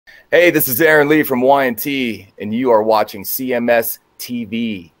Hey, this is Aaron Lee from Y&T, and you are watching CMS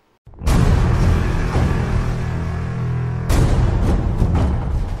TV.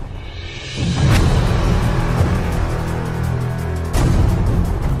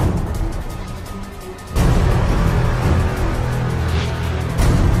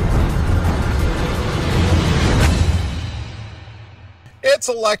 It's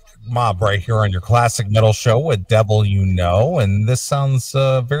Electric Mob right here on your classic metal show with Devil You Know, and this sounds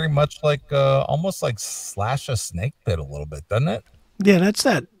very much like almost like Slash a Snake Pit a little bit, doesn't it? Yeah, that's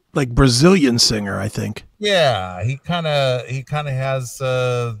that like Brazilian singer, I think. Yeah, he kind of has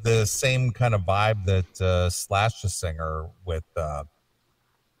the same kind of vibe that Slash the singer with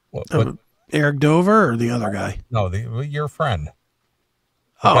what Eric Dover or the other guy? No, your friend.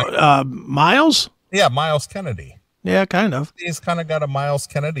 Miles? Yeah, Miles Kennedy. Yeah, kind of. He's kind of got a Miles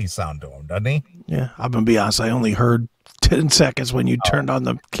Kennedy sound to him, doesn't he? Yeah, I'm going to be honest. I only heard 10 seconds when you turned on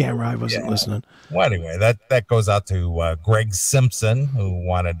the camera. I wasn't listening. Well, anyway, that goes out to Greg Simpson, who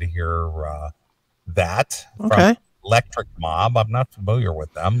wanted to hear that. Okay. From Electric Mob. I'm not familiar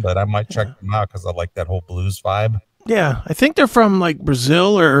with them, but I might check them out because I like that whole blues vibe. Yeah, I think they're from like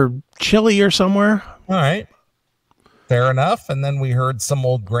Brazil or Chile or somewhere. All right. Fair enough. And then we heard some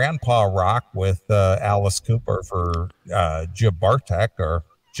old grandpa rock with Alice Cooper for Jib Bartek, or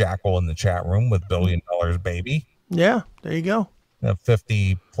Jackal in the chat room with $1 Billion Baby. Yeah, there you go. A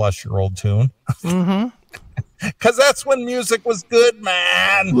 50-plus-year-old tune. Mm-hmm. Because that's when music was good,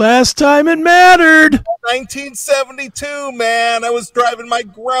 man. Last time it mattered. 1972, man. I was driving my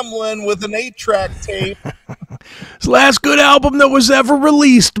Gremlin with an 8-track tape. It's the last good album that was ever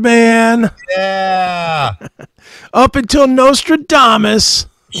released, man. Yeah. Up until Nostradamus.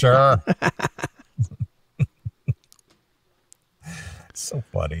 Sure. So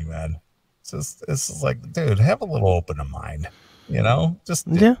funny, man. It's just like, dude, have a little open of mind. You know? Just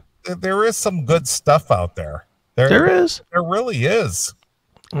yeah. There is some good stuff out there. There is. There really is.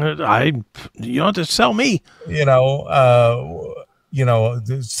 You don't have to sell me. Some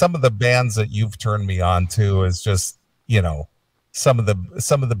of the bands that you've turned me on to is just, some of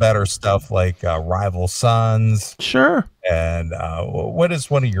the better stuff, like Rival Sons. Sure. And what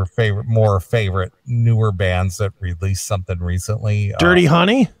is one of your favorite newer bands that released something recently? Dirty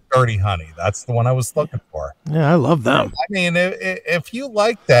Honey. Dirty Honey. That's the one I was looking for. Yeah, I love them. I mean, if you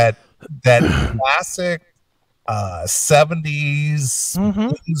like that classic 70s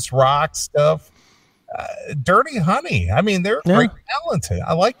blues rock stuff, Dirty Honey. I mean, they're very talented.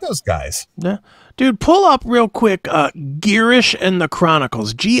 I like those guys. Yeah. Dude, pull up real quick Girish and the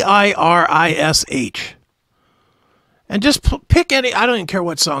Chronicles. Girish. And just pick any. I don't even care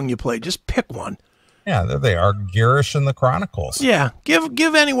what song you play. Just pick one. Yeah, there they are. Girish and the Chronicles. Yeah.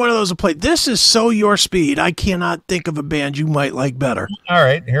 Give any one of those a play. This is so your speed. I cannot think of a band you might like better. All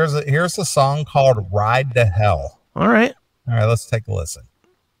right. Here's a song called Ride to Hell. All right. All right, let's take a listen.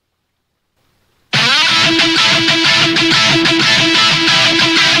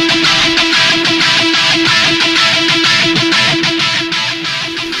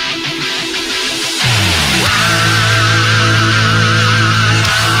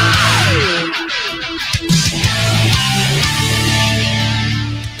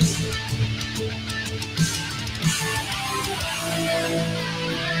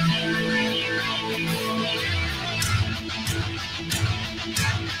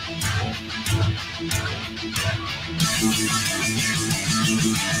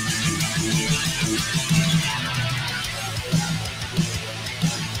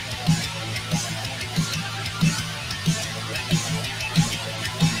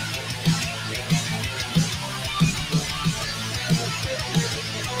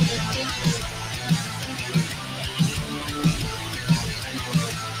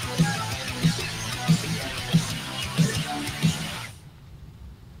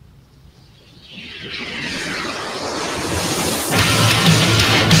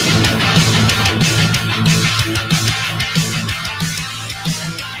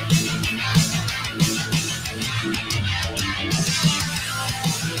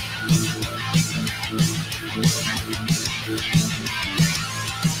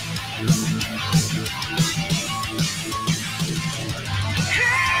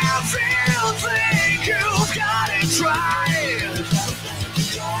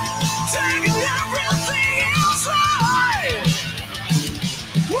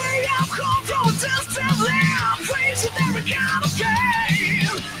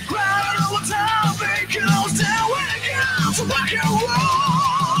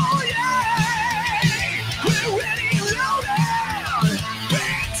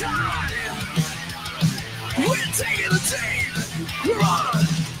 We're on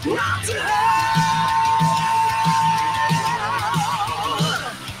a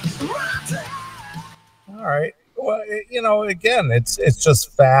All right. Well, you know, again, it's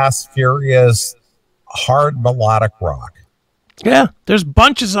just fast, furious, hard melodic rock. Yeah, there's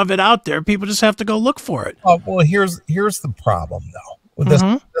bunches of it out there. People just have to go look for it. Oh, well, here's the problem, though.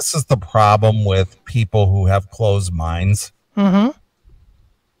 This is the problem with people who have closed minds. Mm-hmm.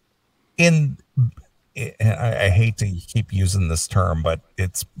 I hate to keep using this term, but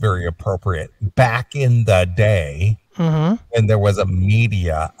it's very appropriate. Back in the day, when there was a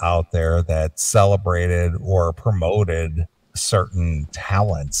media out there that celebrated or promoted certain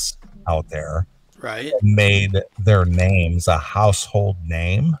talents out there, right, made their names a household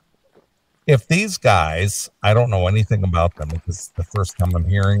name. If these guys, I don't know anything about them because it's the first time I'm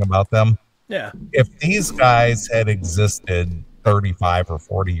hearing about them. Yeah. If these guys had existed 35 or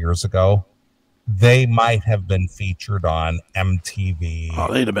 40 years ago, they might have been featured on MTV.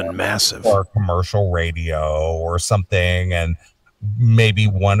 Oh, they'd have been massive. Or commercial radio or something, and maybe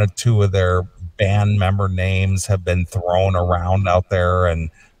one or two of their band member names have been thrown around out there,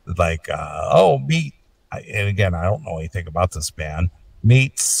 and like, and again, I don't know anything about this band.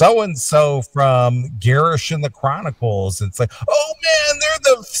 Meet so-and-so from Girish and the Chronicles. It's like, oh man,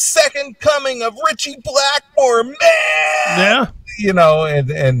 they're the second coming of Richie Blackmore, man. Yeah. You know,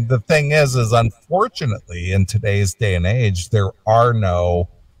 and the thing is unfortunately in today's day and age, there are no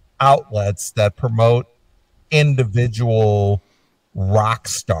outlets that promote individual rock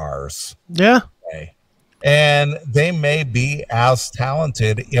stars. Yeah. And they may be as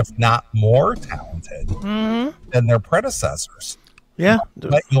talented, if not more talented, than their predecessors. Yeah.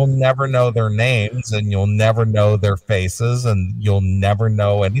 But you'll never know their names, and you'll never know their faces, and you'll never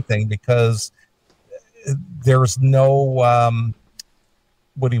know anything because there's no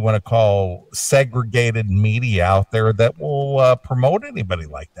what do you want to call segregated media out there that will promote anybody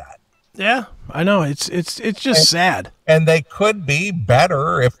like that. Yeah, I know. It's just sad. And they could be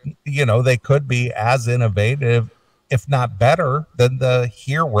better if, you know, they could be as innovative, if not better, than the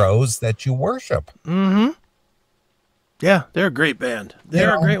heroes that you worship. Mm-hmm. Yeah, they're a great band.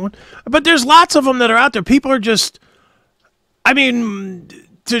 They're a great one. But there's lots of them that are out there. People are just, I mean,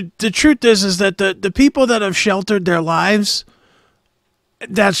 the truth is that the people that have sheltered their lives,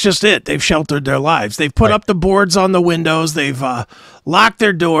 that's just it. They've sheltered their lives. They've put up the boards on the windows. They've locked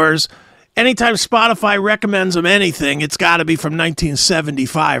their doors. Anytime Spotify recommends them anything, it's got to be from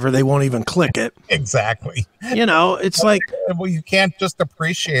 1975 or they won't even click it. Exactly. You know, it's like, well, you can't just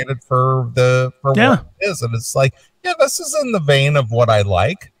appreciate it for what it is. And it's like, yeah, this is in the vein of what I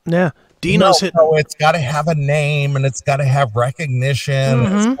like. Yeah. Dino's hitting. No, it's got to have a name, and it's got to have recognition.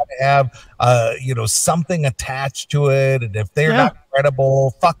 It's got to have, you know, something attached to it. And if they're not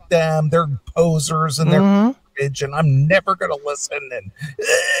credible, fuck them. They're posers and they're garbage, and I'm never going to listen. And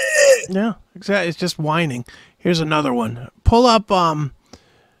yeah, exactly. It's just whining. Here's another one. Pull up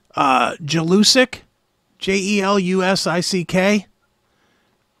Jelusick, Jelusick,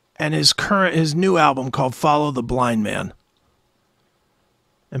 and his new album called Follow the Blind Man.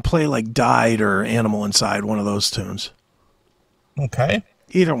 And play like Died or Animal Inside, one of those tunes. Okay.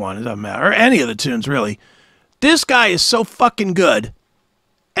 Either one, it doesn't matter. Or any of the tunes, really. This guy is so fucking good.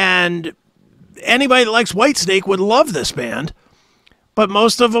 And anybody that likes Whitesnake would love this band. But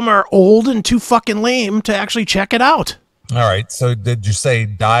most of them are old and too fucking lame to actually check it out. All right. So did you say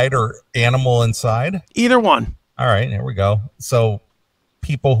Died or Animal Inside? Either one. All right. Here we go. So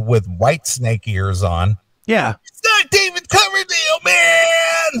people with Whitesnake ears on. Yeah. It's not David Coverdale,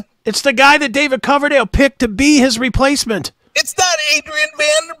 man. It's the guy that David Coverdale picked to be his replacement. It's not Adrian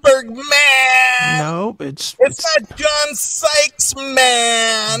Vandenberg, man. Nope, it's not John Sykes,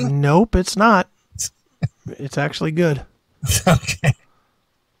 man. Nope, it's not. It's actually good. Okay.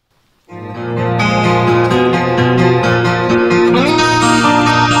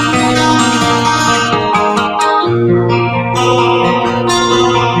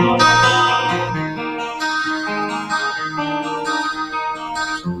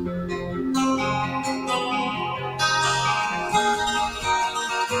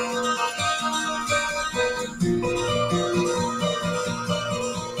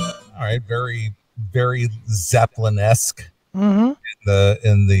 Very, very Zeppelin-esque in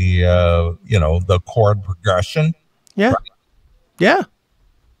the you know, the chord progression. Yeah. Right? Yeah.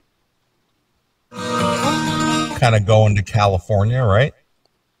 Kind of going to California, right?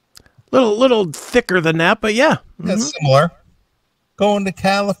 Little thicker than that, but yeah. That's similar. Going to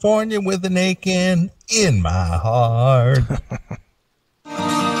California with an aching in my heart.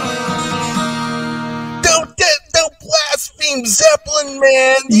 Don't blaspheme Zeppelin,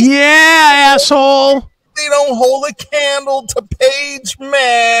 man. Yeah, asshole. They don't hold a candle to Page,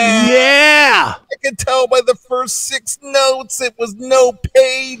 man. could tell by the first 6 notes it was no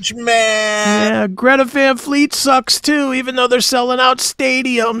Page, man. Yeah, Greta Van Fleet sucks too, even though they're selling out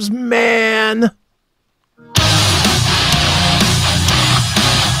stadiums, man.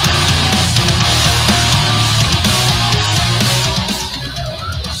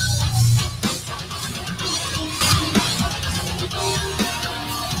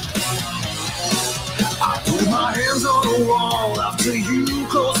 My hands on the wall after you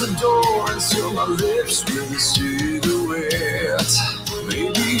close the door and seal my lips with a cigarette.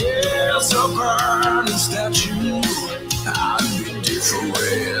 Maybe as a burning statue, I'd be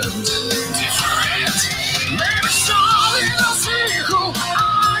different. Maybe something I'll see who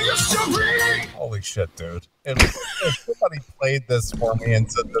I used to be. Holy shit, dude. If somebody played this for me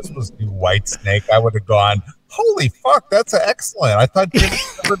and said this was new Whitesnake, I would have gone, holy fuck, that's excellent. I thought Jimmy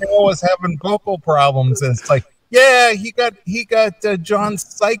Riverdale was having vocal problems, and it's like, yeah, he got John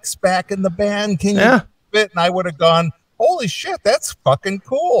Sykes back in the band. Can you fit? And I would have gone, holy shit, that's fucking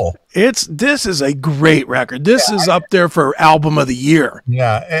cool. This is a great record. This is up there for album of the year.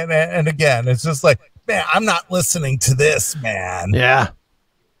 Yeah, and again, it's just like, man, I'm not listening to this, man. Yeah.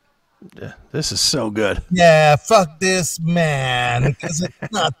 This is so good. Yeah, fuck this, man, because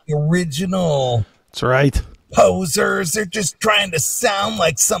it's not the original. That's right. Posers, they're just trying to sound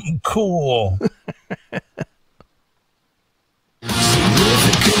like something cool.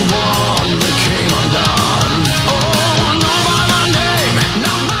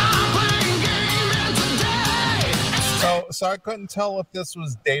 So I couldn't tell if this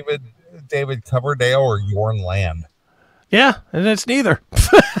was David Coverdale or Yorn Land. Yeah, and it's neither.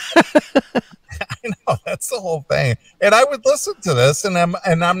 I know, that's the whole thing. And I would listen to this, and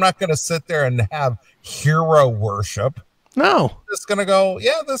I'm not going to sit there and have hero worship. No, I'm just going to go,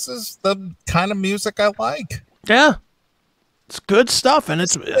 yeah, this is the kind of music I like. Yeah, it's good stuff, and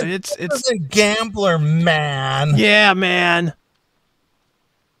it's a gambler, man. Yeah, man.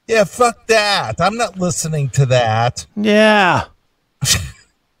 Yeah, fuck that. I'm not listening to that. Yeah.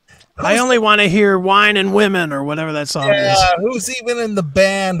 I only want to hear Wine and Women or whatever that song is. Who's even in the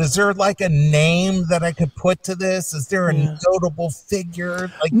band? Is there like a name that I could put to this? Is there a notable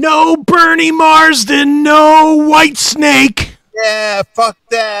figure? Like, no Bernie Marsden, no Whitesnake. Yeah, fuck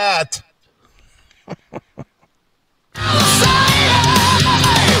that.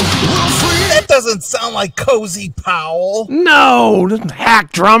 That doesn't sound like Cozy Powell. No,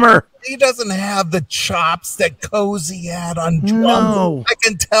 hack drummer. He doesn't have the chops that Cozy had on drums. No. I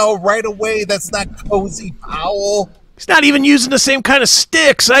can tell right away that's not Cozy Powell. He's not even using the same kind of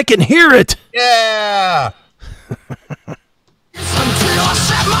sticks. I can hear it. Yeah. Until I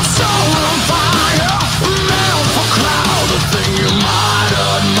set my soul on fire, meant for cloud, the thing you might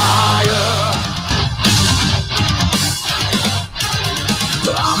admire.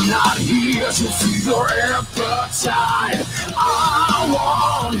 I'm not here to feed your appetite.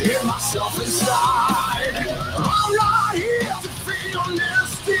 I won't hear myself inside. I'm not here to feed your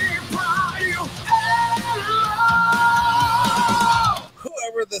nasty pride. You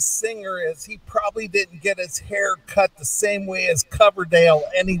Whoever the singer is, he probably didn't get his hair cut the same way as Coverdale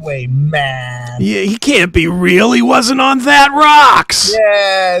anyway, man. Yeah, he can't be real. He wasn't on That Rocks.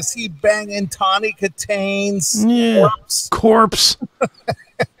 Yes, he banging Tawny Kitane's corpse.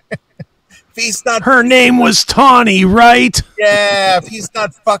 If he's not, her name was Tawny, right? Yeah, if he's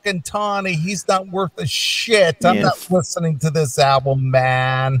not fucking Tawny, he's not worth a shit. I'm not listening to this album,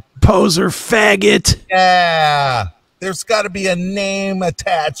 man. Poser faggot. Yeah, there's got to be a name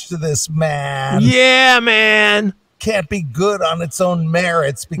attached to this, man. Yeah, man. Can't be good on its own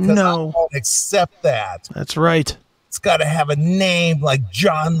merits because I won't accept that. That's right. It's got to have a name like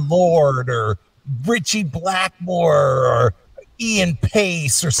John Lord or Richie Blackmore or Ian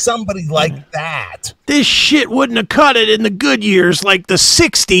Pace or somebody like that. This shit wouldn't have cut it in the good years like the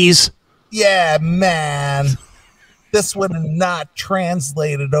 60s. Yeah, man. This would have not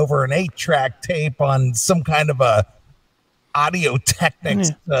translated over an 8-track tape on some kind of a Audio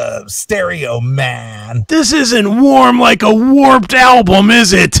Technics stereo, man. This isn't warm like a warped album,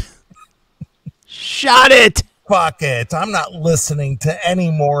 is it? Shut it. Fuck it. I'm not listening to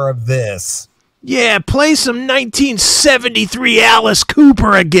any more of this. Yeah, play some 1973 Alice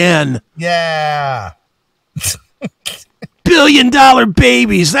Cooper again. Yeah. $1 Billion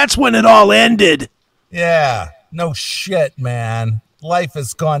Babies. That's when it all ended. Yeah. No shit, man. Life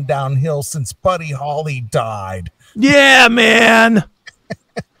has gone downhill since Buddy Holly died. Yeah, man.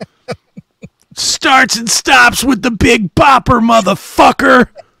 Starts and stops with the Big Bopper, motherfucker.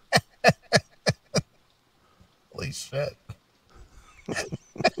 Holy shit.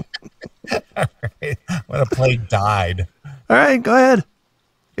 All right. I'm going to play Died. All right, go ahead.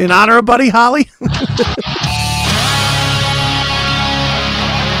 In honor of Buddy Holly?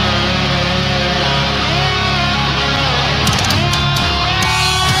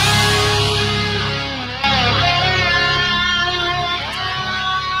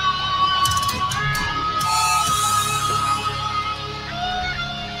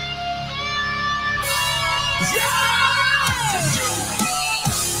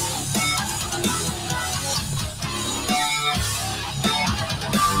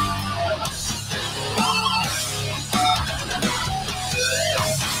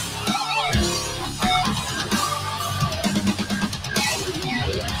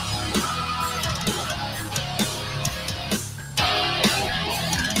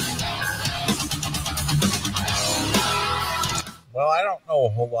 Well, I don't know a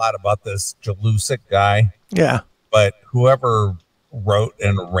whole lot about this Jelusick guy. Yeah. But whoever wrote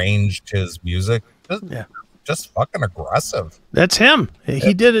and arranged his music, just fucking aggressive. That's him.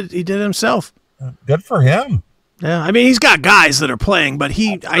 He did it. He did it himself. Good for him. Yeah. I mean, he's got guys that are playing, but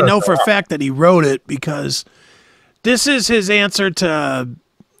I know for a fact that he wrote it because this is his answer to,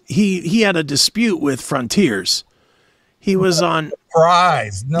 he had a dispute with Frontiers. He was on.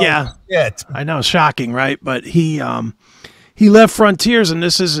 Surprise. No shit. I know. Shocking, right? But he left Frontiers, and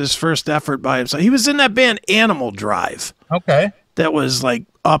this is his first effort by himself. He was in that band Animal Drive. Okay. That was like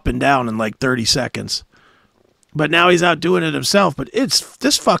up and down in like 30 seconds. But now he's out doing it himself. But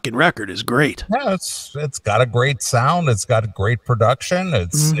this fucking record is great. Yeah, it's got a great sound. It's got a great production. It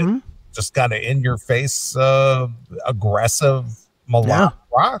just got an in-your-face, aggressive melodic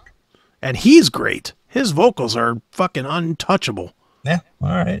rock. And he's great. His vocals are fucking untouchable. Yeah, all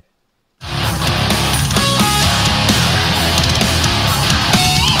right.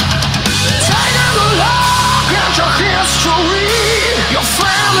 History, your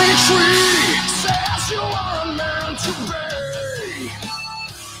family tree says you are a man to be.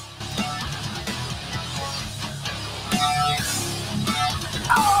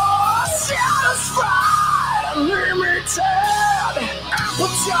 Oh, satisfied, unlimited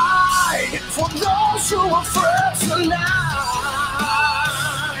appetite for those who are friends tonight.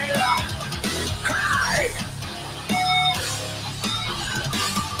 Hey.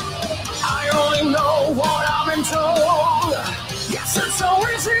 I only know what I've been told. Yes, it's so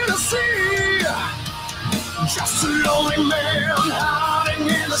easy to see. Just a lonely man hiding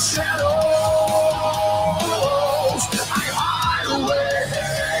in the shadows. I hide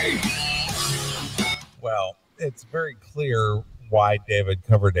away. Well, it's very clear why David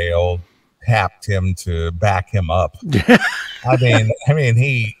Coverdale tapped him to back him up. I mean,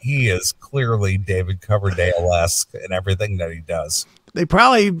 he is clearly David Coverdale-esque in everything that he does. They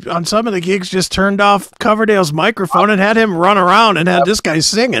probably, on some of the gigs, just turned off Coverdale's microphone and had him run around and had this guy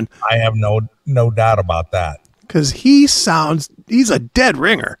singing. I have no doubt about that. Because he's a dead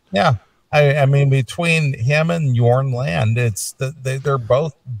ringer. Yeah. I mean, between him and Jorn Land, they're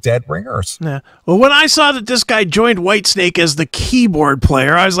both dead ringers. Yeah. Well, when I saw that this guy joined Whitesnake as the keyboard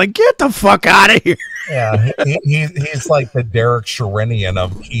player, I was like, get the fuck out of here. Yeah, he's like the Derek Sherinian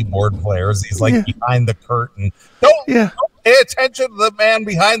of keyboard players. He's like behind the curtain. Don't pay attention to the man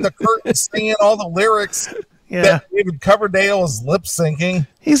behind the curtain singing all the lyrics that David Coverdale is lip syncing.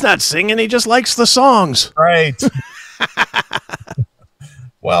 He's not singing. He just likes the songs. Right.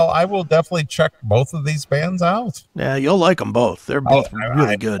 Well, I will definitely check both of these bands out. Yeah, you'll like them both. They're both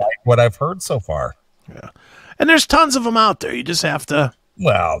really good. Like what I've heard so far. Yeah. And there's tons of them out there. You just have to.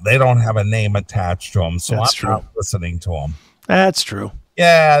 Well, they don't have a name attached to them, so That's I'm not listening to them. That's true.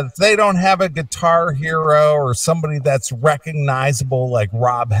 Yeah, they don't have a guitar hero or somebody that's recognizable like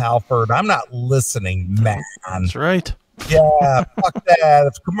Rob Halford. I'm not listening, man. That's right. Yeah, fuck that.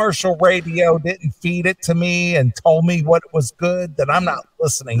 If commercial radio didn't feed it to me and told me what was good, then I'm not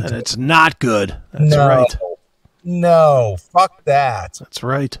listening to it. It's not good. That's right. No, fuck that. That's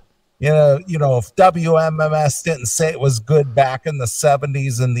right. You know, if WMMS didn't say it was good back in the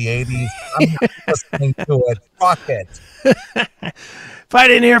 70s and the 80s, I'm not listening to it. Fuck it. If I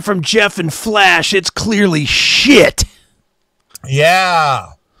didn't hear from Jeff and Flash, it's clearly shit.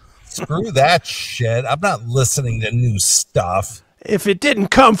 Yeah. Screw that shit. I'm not listening to new stuff. If it didn't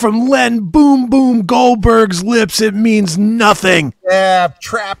come from Len Boom Boom Goldberg's lips, it means nothing. Yeah, if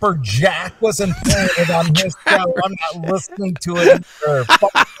Trapper Jack wasn't playing it on his show, I'm not listening to it either.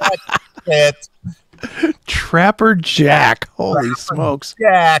 Fuck that shit. Trapper Jack. Holy smokes.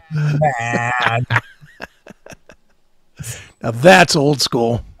 Jack, man. Now that's old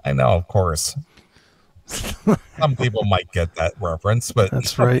school. I know, of course. Some people might get that reference, but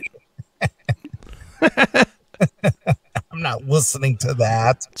that's right. I'm not listening to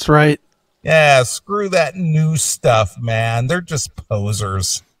that. That's right. Yeah, screw that new stuff, man. They're just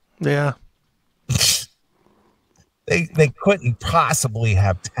posers. Yeah. They couldn't possibly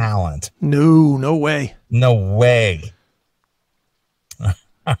have talent. No way. No way.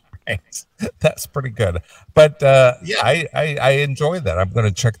 All right. That's pretty good. But yeah, I enjoy that. I'm going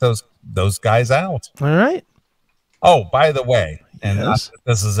to check those guys out. All right. Oh, by the way, and Yes. not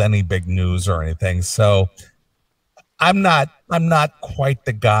that this is any big news or anything. So I'm not quite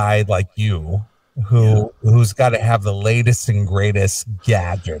the guy like you who's got to have the latest and greatest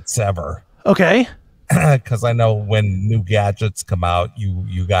gadgets ever. Okay. Because I know when new gadgets come out,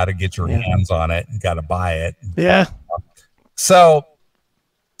 you got to get your hands on it. You got to buy it. Yeah. So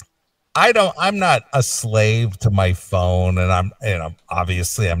I'm not a slave to my phone, and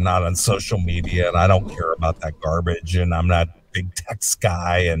obviously I'm not on social media, and I don't care about that garbage, and I'm not a big text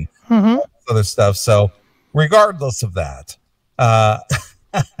guy and other stuff. So regardless of that,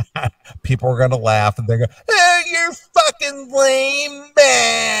 people are going to laugh and they're going, "Oh, you're fucking lame,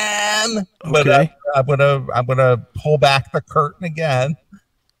 man." Okay. But I'm gonna pull back the curtain again.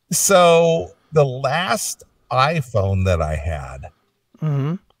 So the last iPhone that I had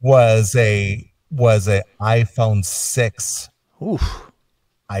was a iPhone 6. Oof.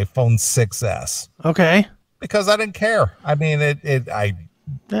 iPhone 6S. Okay. Because I didn't care. I mean, Yeah.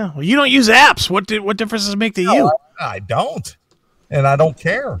 Well, you don't use apps. What difference does it make to you? I don't, and I don't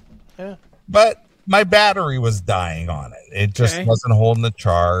care. Yeah. But my battery was dying on it. It just wasn't holding the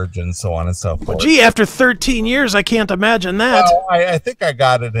charge, and so on and so forth. Well, gee, after 13 years, I can't imagine that. Well, I think I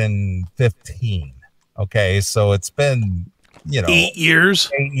got it in 15. Okay, so it's been 8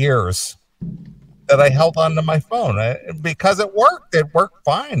 years. 8 years that I held onto my phone because it worked. It worked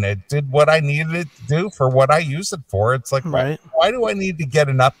fine. It did what I needed it to do for what I use it for. It's like, Right. why do I need to get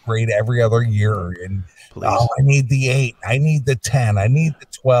an upgrade every other year? And I need the 8. I need the 10. I need the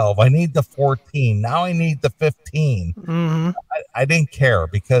 12. I need the 14. Now I need the 15. I didn't care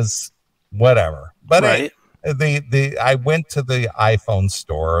because whatever. But Right. I went to the iPhone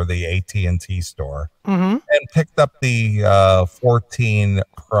store, the AT&T store, and picked up the 14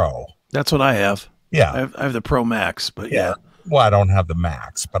 Pro. That's what I have. Yeah. I have the Pro Max, but yeah. Well, I don't have the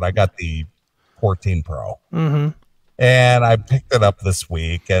Max, but I got the 14 Pro. And I picked it up this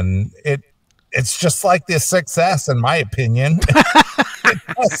week, and it's just like the 6S, in my opinion.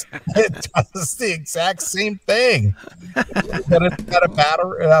 it does the exact same thing, but it's got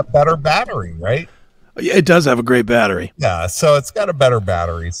a better battery, right? It does have a great battery. Yeah, so it's got a better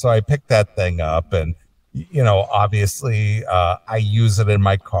battery. So I picked that thing up, and obviously I use it in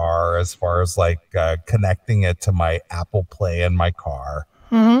my car as far as like connecting it to my Apple Play in my car.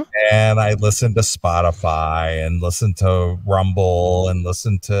 And I listen to Spotify and listen to Rumble and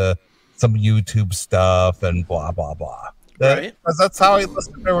listen to some YouTube stuff and blah, blah, blah. Right. Because that's how I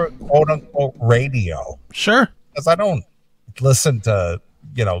listen to quote unquote radio. Sure. Because I don't listen to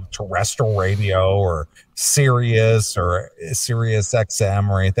terrestrial radio or Sirius XM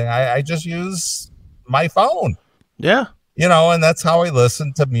or anything. I just use my phone. Yeah. And that's how I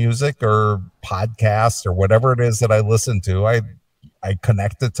listen to music or podcasts or whatever it is that I listen to. I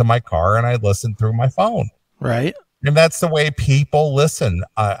connect it to my car and I listen through my phone. Right. And that's the way people listen.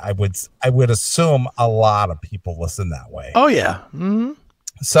 I would assume a lot of people listen that way. Oh yeah.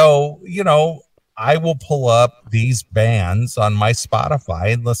 So, I will pull up these bands on my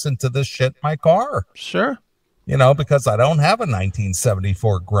Spotify and listen to this shit in my car. Sure. Because I don't have a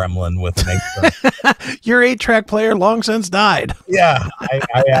 1974 Gremlin with an 8-track. Your 8-track player long since died. Yeah,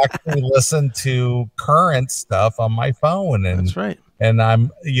 I actually listen to current stuff on my phone. And that's right. And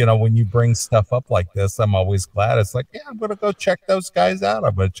I'm, when you bring stuff up like this, I'm always glad. It's like, yeah, I'm going to go check those guys out.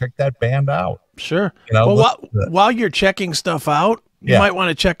 I'm going to check that band out. Sure. Well, while you're checking stuff out, you might want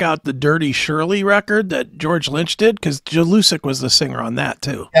to check out the Dirty Shirley record that George Lynch did, because Jelusick was the singer on that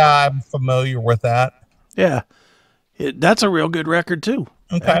too. Yeah, I'm familiar with that. Yeah. That's a real good record too.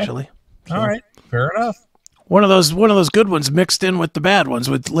 Okay. Actually. So, all right. Fair enough. One of those good ones mixed in with the bad ones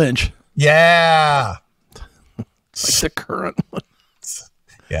with Lynch. Yeah. Like the current one.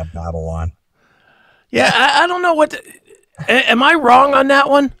 Yeah, Battle On. Yeah, I don't know what. Am I wrong on that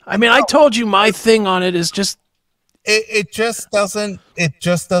one? I mean, I told you my thing on it is just. It just doesn't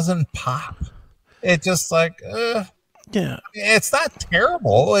pop. It just like, yeah. It's not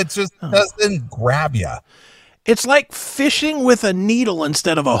terrible. It just doesn't grab you. It's like fishing with a needle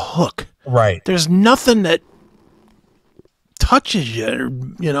instead of a hook. Right. There's nothing that touches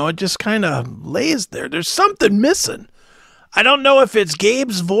you. It just kind of lays there. There's something missing. I don't know if it's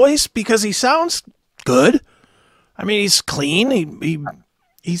Gabe's voice because he sounds good. I mean, he's clean.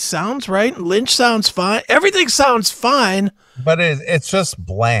 He sounds right. Lynch sounds fine. Everything sounds fine. But it's just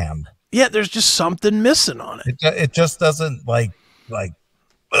bland. Yeah, there's just something missing on it. It just doesn't like.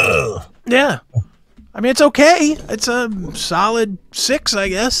 Ugh. Yeah. I mean, it's okay. It's a solid 6, I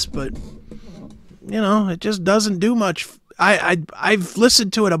guess, but it just doesn't do much. I've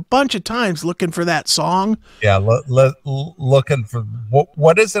listened to it a bunch of times looking for that song. Yeah, looking for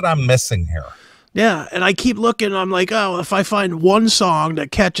what is it I'm missing here? Yeah, and I keep looking. I'm like, oh, if I find one song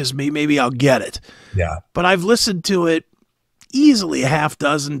that catches me, maybe I'll get it. Yeah. But I've listened to it easily a half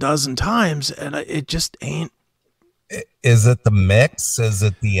dozen times, and it just ain't. Is it the mix? Is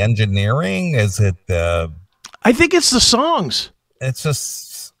it the engineering? Is it the... I think it's the songs. It's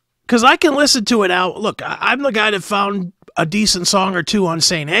just... Because I can listen to it out. Look, I'm the guy that found a decent song or two on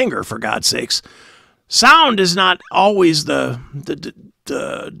Saint Anger, for God's sakes. Sound is not always the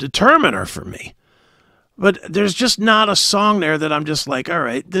determiner for me. But there's just not a song there that I'm just like, all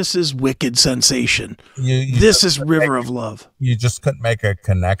right, this is Wicked Sensation. This is River of Love. You just couldn't make a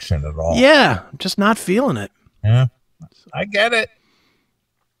connection at all. Yeah, I'm just not feeling it. Yeah, I get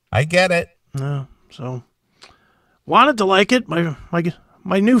it. No, so wanted to like it.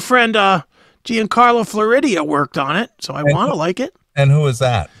 My new friend Giancarlo Floridia worked on it, so I want to like it. And who is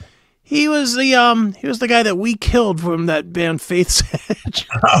that? He was the guy that we killed from that band Faith's Edge.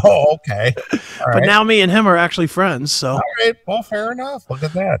 Oh, okay. But now me and him are actually friends. So all right, well, fair enough. Look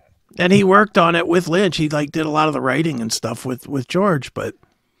at that. And he worked on it with Lynch. He did a lot of the writing and stuff with George, but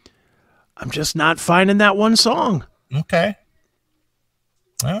I'm just not finding that one song. Okay.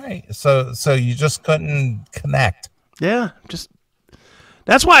 All right. So you just couldn't connect. Yeah,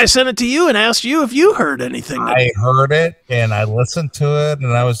 that's why I sent it to you and asked you if you heard anything. I heard it and I listened to it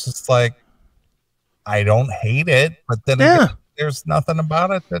and I was just like, I don't hate it, but then again, there's nothing about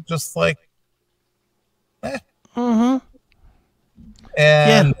it that just like, Mm-hmm.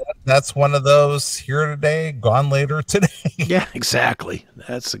 And that's one of those here today, gone later today. Yeah, exactly.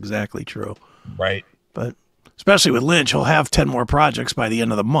 That's exactly true. Right. But especially with Lynch, he'll have 10 more projects by the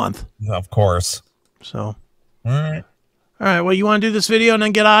end of the month. Of course. So. All right. Well, you want to do this video and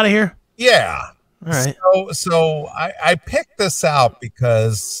then get out of here? Yeah. All right. So I picked this out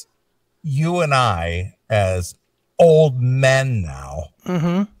because you and I, as old men now,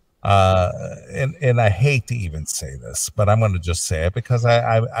 mm-hmm. And I hate to even say this, but I'm going to just say it because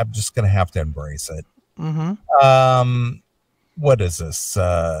I'm just going to have to embrace it. Mm-hmm. What is this?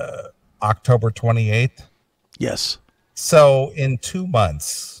 October 28th? Yes. So in 2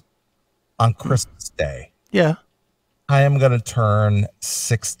 months, on Christmas Day, I am going to turn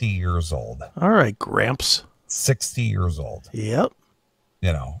 60 years old. All right, Gramps. 60 years old. Yep.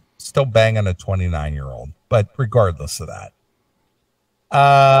 Still banging a 29-year-old, but regardless of that.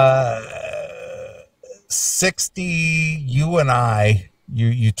 60, you and I,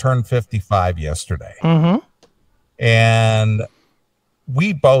 you turned 55 yesterday. Mm-hmm. And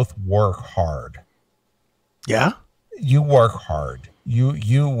we both work hard. Yeah. You work hard.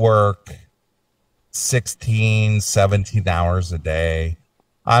 You work 16, 17 hours a day.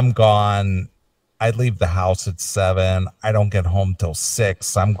 I'm gone. I leave the house at 7. I don't get home till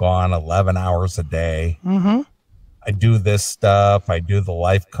 6. I'm gone 11 hours a day. Mm-hmm. I do this stuff. I do the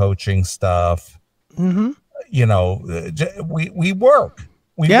life coaching stuff. Mm-hmm. We work.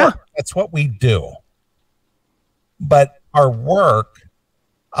 We work. That's what we do. But our work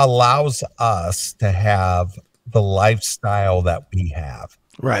allows us to have the lifestyle that we have.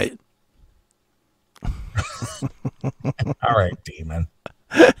 Right. All right, demon.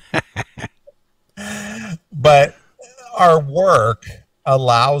 But our work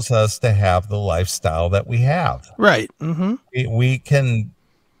allows us to have the lifestyle that we have. Right. Mm-hmm. We can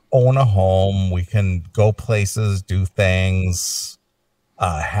own a home. We can go places, do things,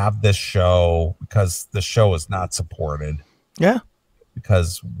 have this show, because the show is not supported. Yeah.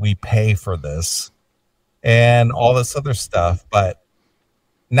 Because we pay for this and all this other stuff. But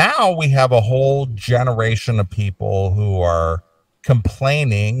now we have a whole generation of people who are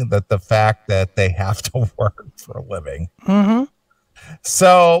complaining that the fact that they have to work for a living. Mm-hmm.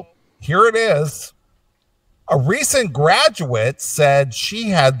 So here it is. A recent graduate said she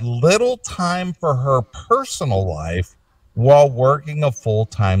had little time for her personal life while working a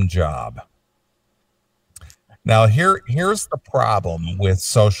full-time job. Now, here's the problem with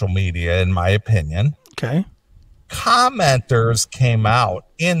social media, in my opinion. Okay. Commenters came out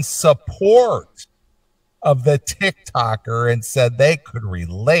in support of the TikToker and said they could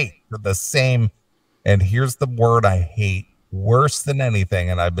relate to the same, and here's the word I hate worse than anything,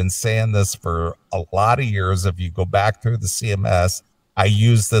 and I've been saying this for a lot of years. If you go back through the CMS, I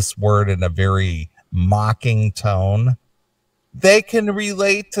use this word in a very mocking tone. They can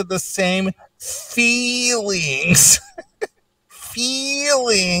relate to the same feelings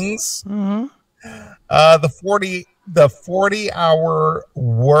feelings. Mm-hmm. The 40-hour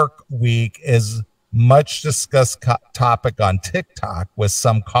work week is much discussed topic on TikTok, with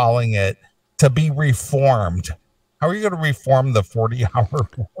some calling it to be reformed. How are you going to reform the 40-hour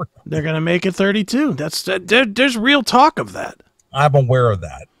work? They're going to make it 32. There's real talk of that. I'm aware of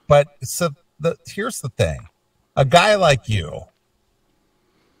that. But here's the thing. A guy like you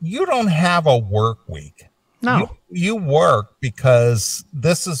don't have a work week. No. You work because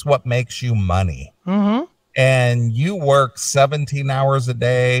this is what makes you money. Mm-hmm. And you work 17 hours a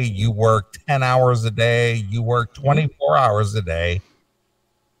day. You work 10 hours a day. You work 24 hours a day.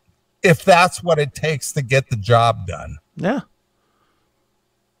 If that's what it takes to get the job done. Yeah.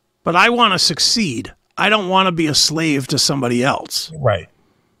 But I want to succeed. I don't want to be a slave to somebody else. Right.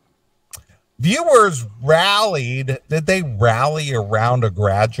 Viewers rallied. Did they rally around a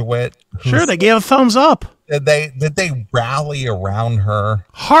graduate? Sure, they gave a thumbs up. Did they rally around her?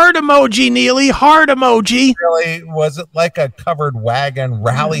 Heart emoji, Neely. Heart emoji. Really? Was it like a covered wagon?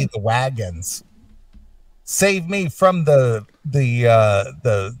 Rally the wagons. Save me from the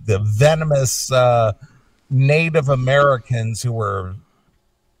venomous Native Americans who were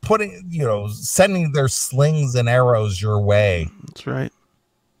sending their slings and arrows your way. That's right.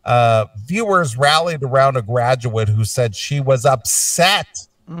 Viewers rallied around a graduate who said she was upset.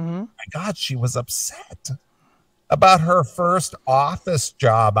 Mm-hmm. My God, she was upset about her first office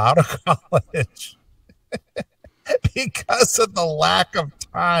job out of college because of the lack of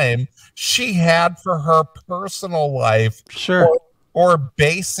time she had for her personal life. Sure. Or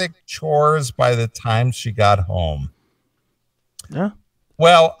basic chores by the time she got home. Yeah.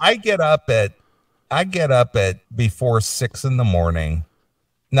 Well, I get up at before 6 a.m.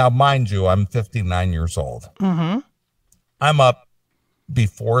 Now, mind you, I'm 59 years old. Mm-hmm. I'm up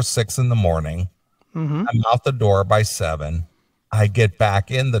before 6 a.m. Mm-hmm. I'm out the door by 7. I get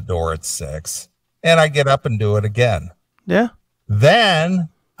back in the door at 6, and I get up and do it again. Yeah. Then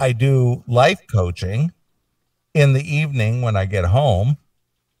I do life coaching in the evening when I get home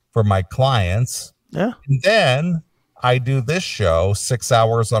for my clients. Yeah. And then I do this show 6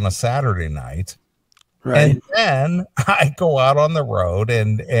 hours on a Saturday night. Right. And then I go out on the road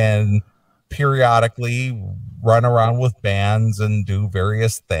and periodically run around with bands and do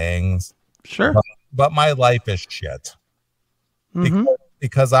various things. Sure. But my life is shit. Mm-hmm.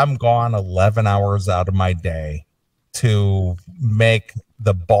 Because I'm gone 11 hours out of my day to make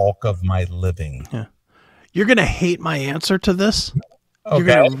the bulk of my living. Yeah. You're going to hate my answer to this. Okay. You're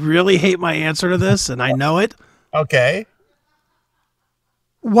going to really hate my answer to this, and I know it. Okay.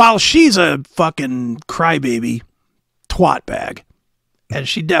 While she's a fucking crybaby twat bag, and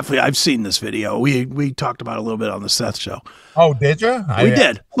she definitely, I've seen this video. We talked about it a little bit on the Seth show. Oh, did you? We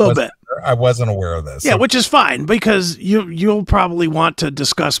did, a little bit. I wasn't aware of this. Yeah, which is fine, because you'll probably want to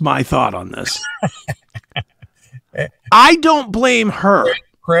discuss my thought on this. I don't blame her.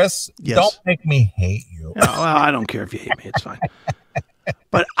 Chris, yes. Don't make me hate you. Yeah, well, I don't care if you hate me. It's fine.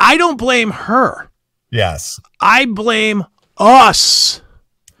 But I don't blame her. Yes. I blame us.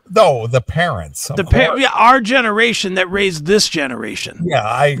 No, the parents. Our generation that raised this generation. Yeah,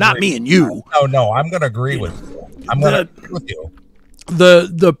 I agree. Not me and you. No, I'm going to agree with you. I'm going to agree with you.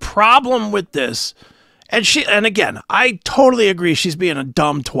 The problem with this, and again, I totally agree she's being a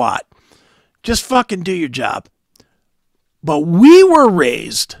dumb twat. Just fucking do your job. But we were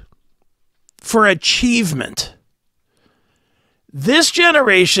raised for achievement. This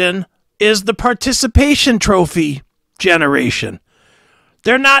generation is the participation trophy generation.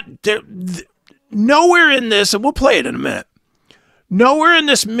 They're nowhere in this, and we'll play it in a minute. Nowhere in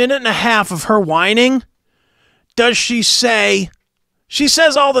this minute and a half of her whining does she say, she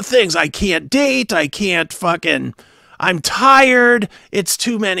says all the things. I can't date. I can't fucking, I'm tired. It's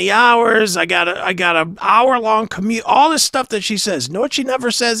too many hours. I got an hour-long commute. All this stuff that she says. You know what she never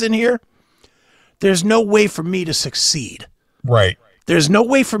says in here? There's no way for me to succeed. Right. There's no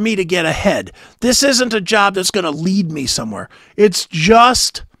way for me to get ahead. This isn't a job that's going to lead me somewhere. It's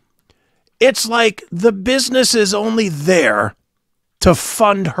like the business is only there to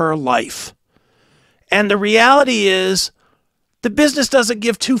fund her life. And the reality is the business doesn't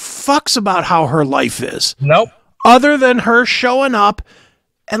give two fucks about how her life is. Nope. Other than her showing up.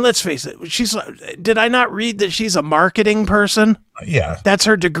 And let's face it, did I not read that she's a marketing person? Yeah. That's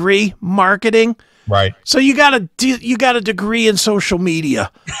her degree, marketing. Right. So you got a degree in social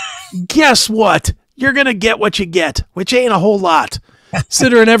media. Guess what? You're going to get what you get, which ain't a whole lot.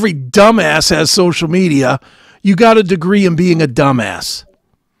 Considering every dumbass has social media, you got a degree in being a dumbass.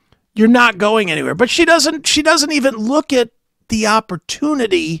 You're not going anywhere. But she doesn't even look at the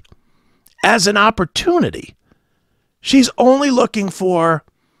opportunity as an opportunity. She's only looking for,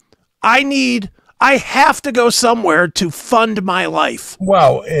 I have to go somewhere to fund my life.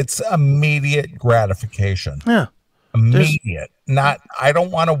 Well, it's immediate gratification. Yeah. Immediate. Not, I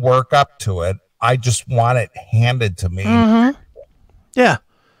don't want to work up to it. I just want it handed to me. Mm-hmm. Yeah.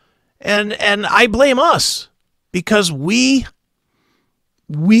 And I blame us because we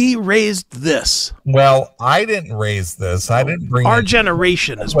raised this. Well, I didn't raise this. I didn't bring our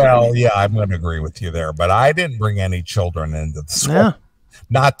generation as well. Yeah, I'm going to agree with you there, but I didn't bring any children into the school. Yeah.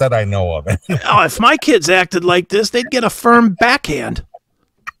 Not that I know of it. Oh, if my kids acted like this, they'd get a firm backhand.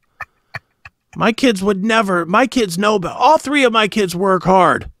 My kids would never. My kids know about. All three of my kids work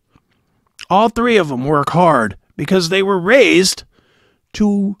hard. All three of them work hard because they were raised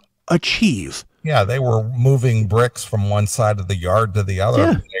to achieve. Yeah, they were moving bricks from one side of the yard to the other.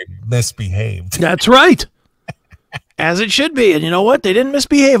 Yeah. They misbehaved. That's right. As it should be. And you know what? They didn't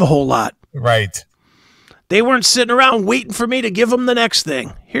misbehave a whole lot. Right. They weren't sitting around waiting for me to give them the next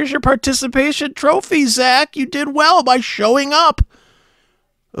thing. Here's your participation trophy, Zach. You did well by showing up.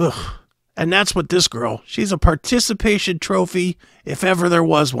 Ugh. And that's what this girl, she's a participation trophy if ever there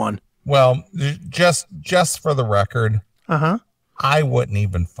was one. Well, just for the record, I wouldn't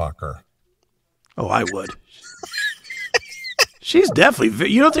even fuck her. Oh, I would. She's definitely,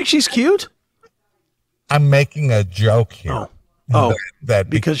 you don't think she's cute? I'm making a joke here. Oh, that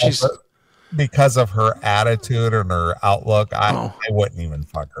because she's... Because of her attitude and her outlook, I wouldn't even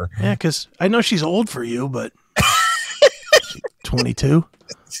fuck her. Yeah, because I know she's old for you, but 22.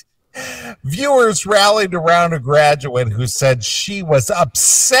 Viewers rallied around a graduate who said she was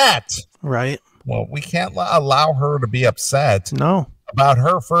upset. Right. Well, we can't allow her to be upset. No. About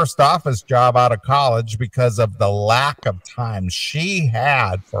her first office job out of college because of the lack of time she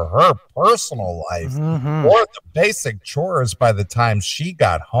had for her personal life or the basic chores by the time she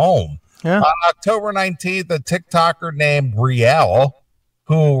got home. Yeah. On October 19th, a TikToker named Brielle,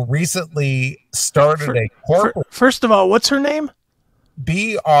 who recently started a corporate... First of all, what's her name?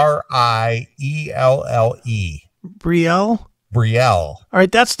 Brielle. Brielle? Brielle. All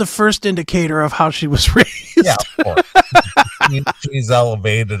right, that's the first indicator of how she was raised. Yeah, of course. She's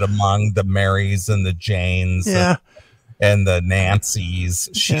elevated among the Marys and the Janes and the Nancys.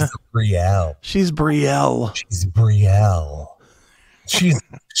 She's Brielle. She's Brielle. She's Brielle.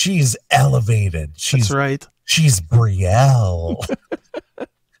 She's elevated. That's right. She's Brielle.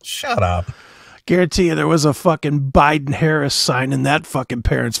 Shut up. Guarantee you there was a fucking Biden-Harris sign in that fucking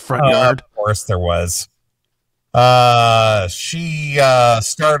parent's front yard. Of course there was. She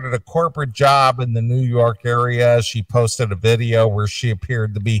started a corporate job in the New York area. She posted a video where she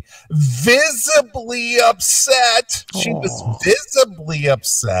appeared to be visibly upset. She was visibly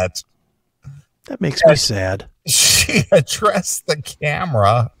upset. That makes me sad. She addressed the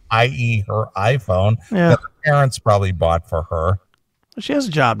camera, i.e. her iPhone, that her parents probably bought for her. She has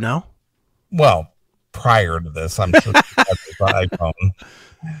a job now. Well, prior to this, I'm sure she had this iPhone.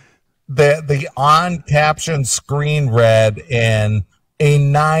 The on-caption screen read in a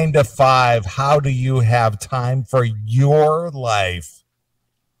 9 to 5, how do you have time for your life?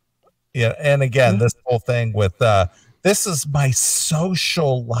 Yeah, and again, this whole thing with this is my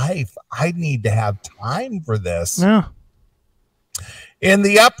social life. I need to have time for this. Yeah. In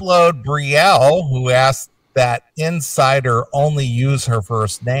the upload, Brielle, who asked that insider only use her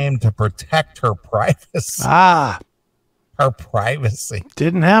first name to protect her privacy. Her privacy.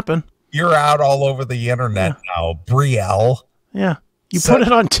 Didn't happen. You're out all over the internet now, Brielle. Yeah. You put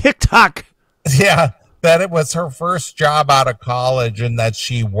it on TikTok. Yeah. That it was her first job out of college and that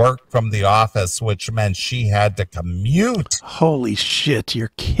she worked from the office, which meant she had to commute. Holy shit,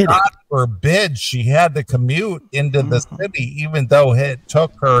 you're kidding. God forbid she had to commute into the city, even though it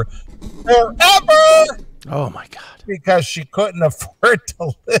took her forever. Oh, my God. Because she couldn't afford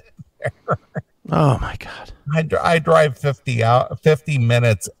to live there. Oh, my God. I drive 50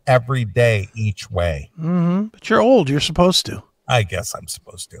 minutes every day each way. But you're old. You're supposed to. I guess I'm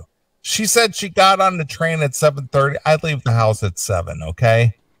supposed to. She said she got on the train at 7:30. I leave the house at 7,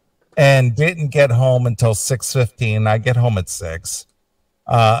 okay? And didn't get home until 6:15. I get home at 6.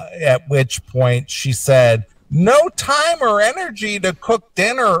 At which point she said, no time or energy to cook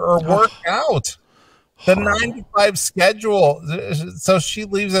dinner or work out. The 9 to 5 schedule. So she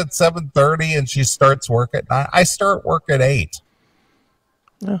leaves at 7:30 and she starts work at 9. I start work at 8.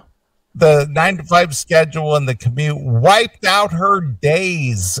 Yeah. The 9 to 5 schedule and the commute wiped out her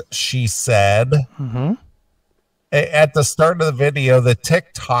days, she said. At the start of the video, the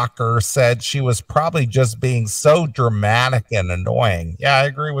TikToker said she was probably just being so dramatic and annoying. Yeah, I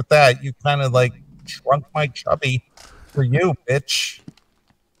agree with that. You kind of like shrunk my chubby for you, bitch.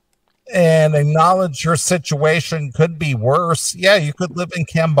 and acknowledge your situation could be worse. Yeah, you could live in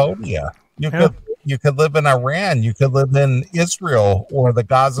Cambodia. You could live in Iran. You could live in Israel or the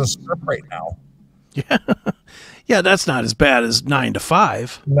Gaza Strip right now. Yeah. Yeah, that's not as bad as 9 to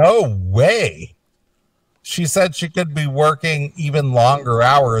 5. No way. She said she could be working even longer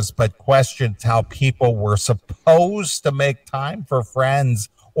hours, but questioned how people were supposed to make time for friends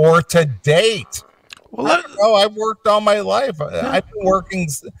or to date. Well, I don't know. I've worked all my life. Yeah. I've been working.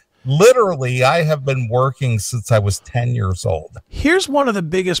 Literally, I have been working since I was 10 years old. Here's one of the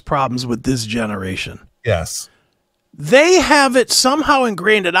biggest problems with this generation. Yes. They have it somehow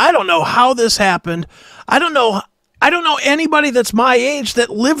ingrained, and I don't know how this happened. I don't know anybody that's my age that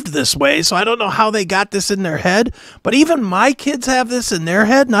lived this way, so I don't know how they got this in their head. But even my kids have this in their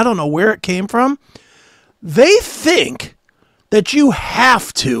head, and I don't know where it came from. They think that you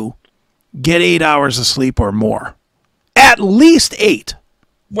have to get 8 hours of sleep or more. At least 8.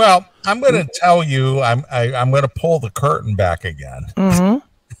 Well, I'm going to tell you, I'm going to pull the curtain back again.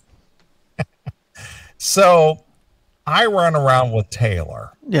 Mm-hmm. So I run around with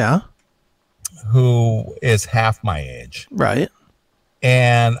Taylor. Yeah. Who is half my age. Right.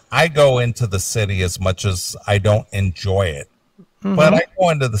 And I go into the city as much as I don't enjoy it. Mm-hmm. But I go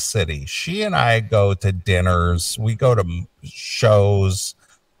into the city. She and I go to dinners. We go to shows.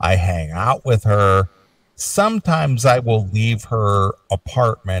 I hang out with her. Sometimes I will leave her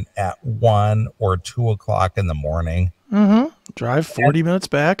apartment at 1 or 2 o'clock in the morning. Mm-hmm. Drive 40 minutes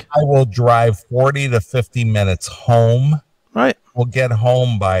back. I will drive 40 to 50 minutes home. Right. We'll get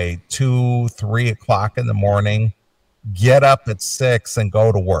home by 2, 3 o'clock in the morning, get up at 6 and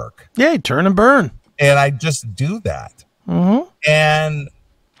go to work. Yeah, turn and burn. And I just do that. Mm-hmm. And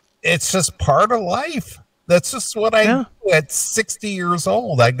it's just part of life. That's just what I do at 60 years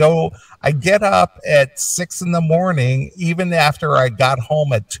old. I get up at 6 in the morning, even after I got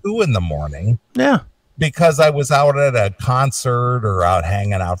home at 2 in the morning. Yeah. Because I was out at a concert or out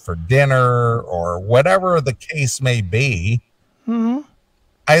hanging out for dinner or whatever the case may be. Mm-hmm.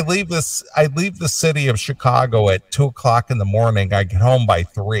 I leave the city of Chicago at 2 o'clock in the morning. I get home by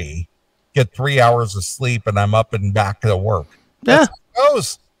 3, get 3 hours of sleep, and I'm up and back to work. Yeah. That's how it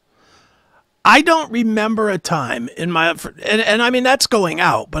goes. I don't remember a time in my, and I mean, that's going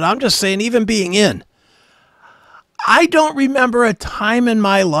out, but I'm just saying, even being in, I don't remember a time in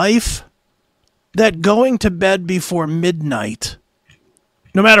my life that going to bed before midnight,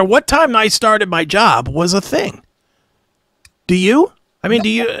 no matter what time I started my job, was a thing. Do you? I mean, do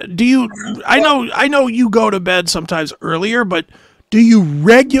you, I know you go to bed sometimes earlier, but do you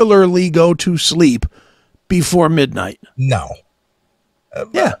regularly go to sleep before midnight? No.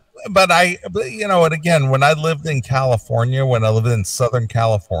 Yeah. But you know, and again, when I lived in California, when I lived in Southern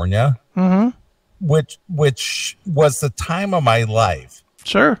California, mm-hmm. which was the time of my life.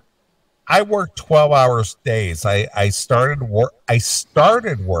 Sure. I worked 12 hours days. I started work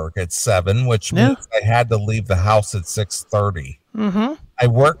at 7, which means I had to leave the house at 6:30. Mm-hmm. I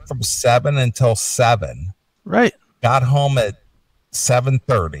worked from 7 until 7. Right. Got home at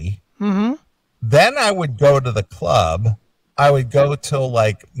 7:30. Mm-hmm. Then I would go to the club. I would go till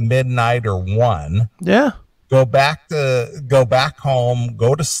like midnight or 1. Yeah. Go back home,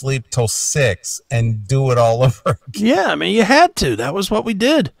 go to sleep till 6, and do it all over again. Yeah, I mean, you had to. That was what we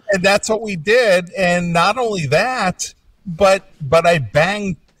did. And that's what we did. And not only that, but I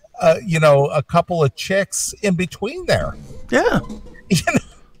banged, a couple of chicks in between there. Yeah.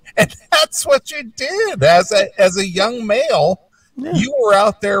 And that's what you did as a young male. Yeah. You were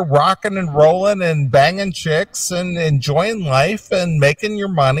out there rocking and rolling and banging chicks and enjoying life and making your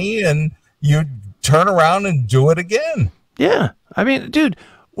money, and you turn around and do it again. Yeah. I mean, dude,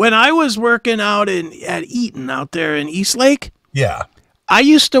 when I was working out at Eaton out there in Eastlake, yeah, I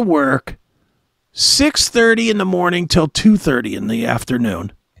used to work 6:30 in the morning till 2:30 in the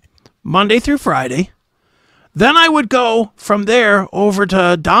afternoon, Monday through Friday. Then I would go from there over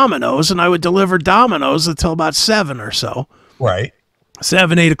to Domino's, and I would deliver Domino's until about 7 or so. Right.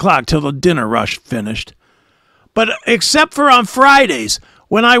 7, 8 o'clock till the dinner rush finished. But except for on Fridays,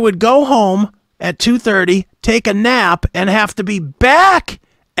 when I would go home at 2:30, take a nap, and have to be back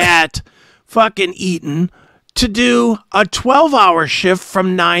at fucking Eaton to do a 12-hour shift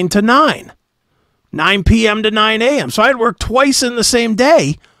from 9 to 9. 9 p.m. to 9 a.m. So I'd work twice in the same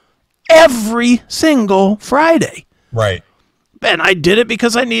day every single Friday. Right. And I did it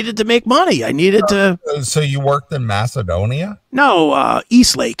because I needed to make money. I needed to. So you worked in Macedonia? No,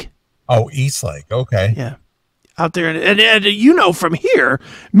 Eastlake. Oh, Eastlake. Okay. Yeah. Out there. And you know, from here,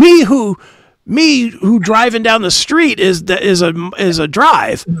 me who driving down the street is a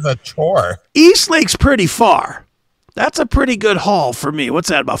drive. It's a chore. Eastlake's pretty far. That's a pretty good haul for me. What's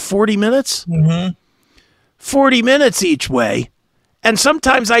that, about 40 minutes? Mm-hmm. 40 minutes each way. And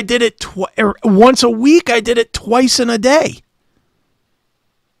sometimes I did it once a week. I did it twice in a day.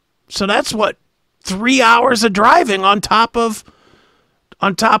 So that's what, 3 hours of driving on top of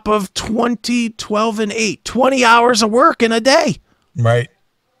 20, 12, and 8. 20 hours of work in a day. Right.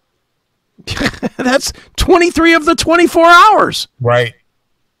 That's 23 of the 24 hours. Right.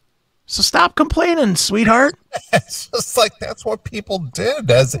 So stop complaining, sweetheart. It's just like that's what people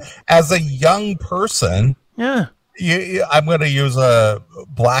did as a young person. Yeah. I'm going to use a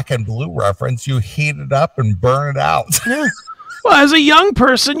Black and Blue reference. You heat it up and burn it out. Yeah. Well, as a young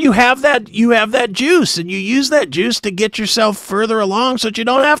person, you have that juice, and you use that juice to get yourself further along so that you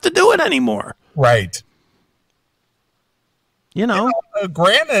don't have to do it anymore. Right. You know,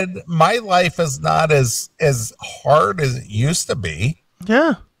 granted, my life is not as hard as it used to be.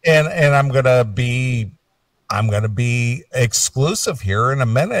 Yeah. And I'm gonna be exclusive here in a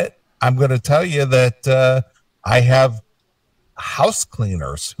minute. I'm gonna tell you that I have house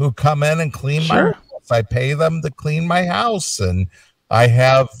cleaners who come in and clean my house. I pay them to clean my house, and I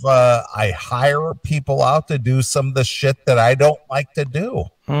hire people out to do some of the shit that I don't like to do.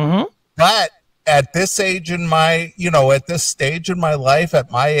 Mm-hmm. But at this age in my, at this stage in my life, at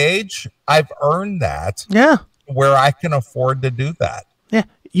my age, I've earned that. Yeah. Where I can afford to do that. Yeah.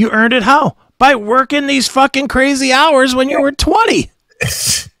 You earned it how? By working these fucking crazy hours when you were 20.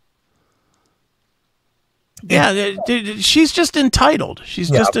 Yeah, she's just entitled. She's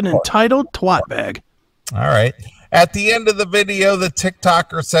just an entitled twat bag. All right. At the end of the video, the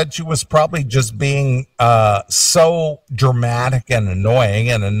TikToker said she was probably just being so dramatic and annoying,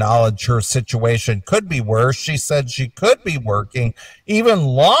 and acknowledged her situation could be worse. She said she could be working even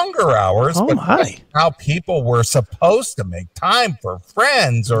longer hours, but how people were supposed to make time for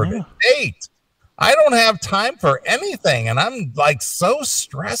friends or to date. I don't have time for anything, and I'm like so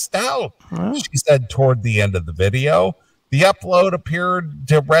stressed out. She said toward the end of the video. The upload appeared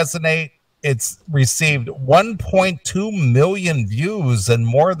to resonate. It's received 1.2 million views and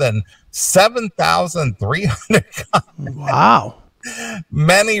more than 7,300 comments. Wow.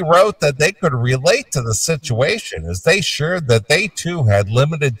 Many wrote that they could relate to the situation as they shared that they too had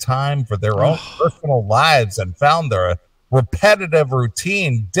limited time for their own personal lives and found their repetitive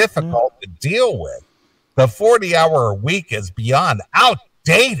routine difficult to deal with. The 40-hour week is beyond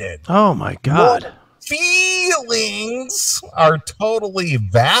outdated. Oh my God. Your feelings are totally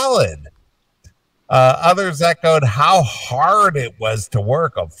valid. Others echoed how hard it was to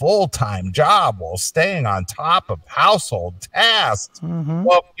work a full-time job while staying on top of household tasks. Mm-hmm.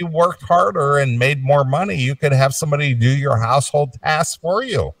 Well, if you worked harder and made more money, you could have somebody do your household tasks for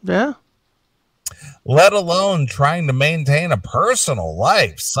you. Yeah. Let alone trying to maintain a personal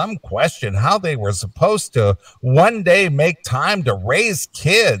life. Some question how they were supposed to one day make time to raise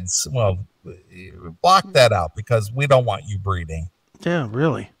kids. Well, block that out because we don't want you breeding. Yeah,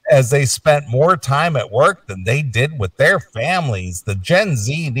 really. As they spent more time at work than they did with their families. The Gen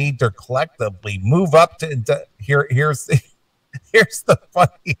Z need to collectively move up to here's the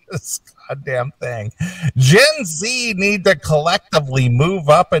funniest goddamn thing. Gen Z need to collectively move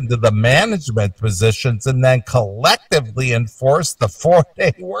up into the management positions and then collectively enforce the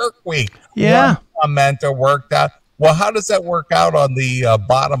 4-day work week. Yeah. One commenter worked out. Well, how does that work out on the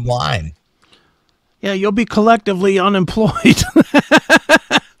bottom line? Yeah, you'll be collectively unemployed.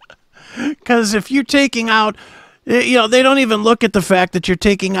 Because if you're taking out, they don't even look at the fact that you're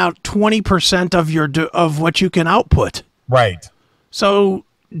taking out 20% of what you can output. Right. So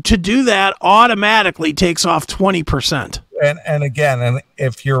to do that automatically takes off 20%. And again,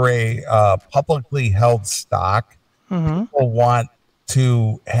 if you're a publicly held stock, people want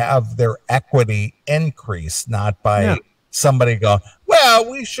to have their equity increase, not by somebody going, well,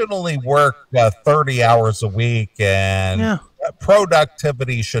 we should only work 30 hours a week and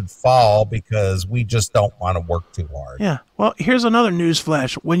productivity should fall because we just don't want to work too hard. Yeah. Well, here's another news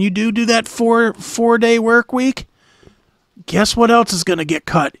flash. When you do that four-day work week, guess what else is going to get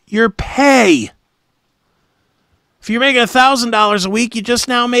cut? Your pay. If you're making $1,000 a week, you just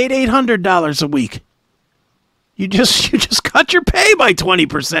now made $800 a week. You just cut your pay by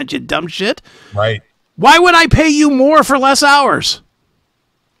 20%, you dumb shit. Right. Why would I pay you more for less hours?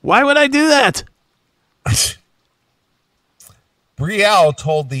 Why would I do that? Brielle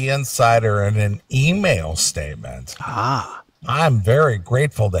told the Insider in an email statement, I'm very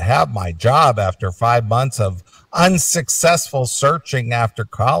grateful to have my job after 5 months of unsuccessful searching after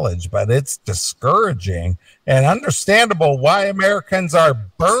college, but it's discouraging and understandable why Americans are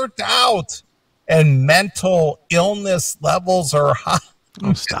burnt out and mental illness levels are high.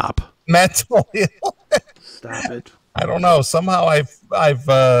 Oh, stop. Mental illness. Stop it. I don't know. Somehow I've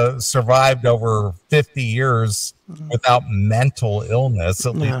survived over 50 years without mental illness,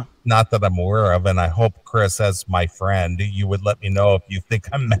 at least not that I'm aware of. And I hope, Chris, as my friend, you would let me know if you think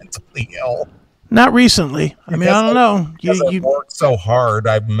I'm mentally ill. Not recently. I mean, I don't know. You work so hard.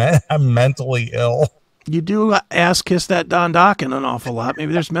 I'm mentally ill. You do ass kiss that Don Dokken an awful lot.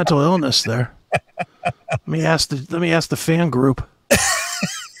 Maybe there's mental illness there. Let me ask the fan group.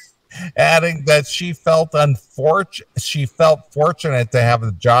 Adding that she felt fortunate to have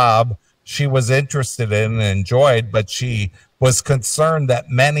a job she was interested in and enjoyed, but she was concerned that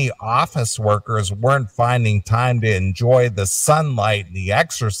many office workers weren't finding time to enjoy the sunlight and the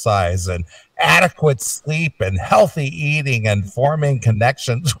exercise and adequate sleep and healthy eating and forming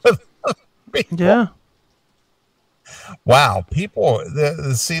connections with people. Yeah. Wow, people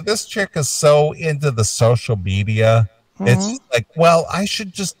see this chick is so into the social media. It's just like, well, I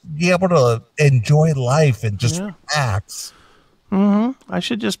should just be able to enjoy life and just relax. I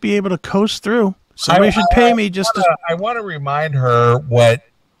should just be able to coast through. Somebody should pay me just to... I want to remind her what,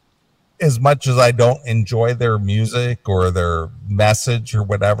 as much as I don't enjoy their music or their message or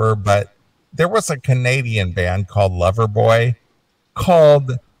whatever, but there was a Canadian band called Loverboy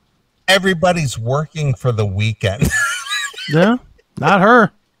called Everybody's Working for the Weekend. Yeah, not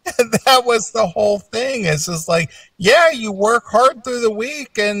her. And that was the whole thing. It's just like, yeah, you work hard through the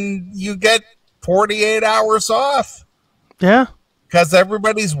week and you get 48 hours off. Yeah. Because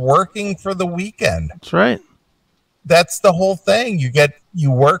everybody's working for the weekend. That's right. That's the whole thing.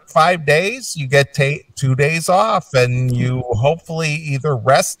 You work 5 days, you get 2 days off, and you hopefully either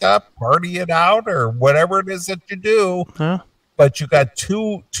rest up, party it out, or whatever it is that you do. Yeah. But you got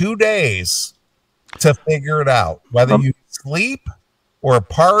two days to figure it out, whether you sleep or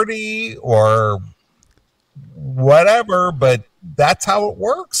party or whatever, but that's how it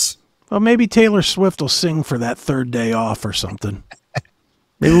works. Well, maybe Taylor Swift will sing for that third day off or something.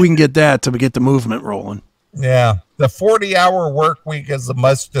 Maybe we can get that to get the movement rolling. Yeah. The 40-hour work week is the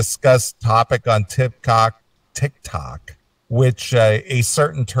most discussed topic on TikTok, which a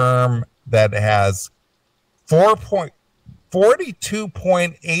certain term that has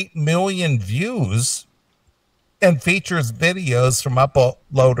 42.8 million views and features videos from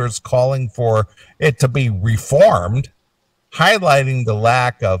uploaders calling for it to be reformed, highlighting the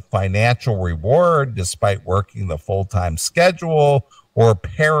lack of financial reward despite working the full-time schedule, or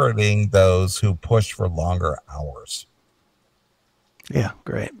parroting those who push for longer hours. Yeah,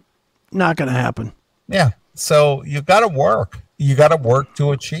 great. Not going to happen. Yeah. So you got to work. You got to work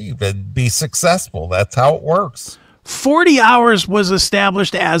to achieve and be successful. That's how it works. 40 hours was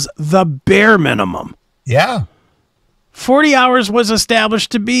established as the bare minimum. Yeah. 40 hours was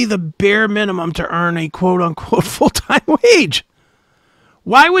established to be the bare minimum to earn a quote-unquote full-time wage.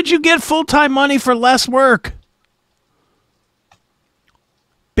 Why would you get full-time money for less work?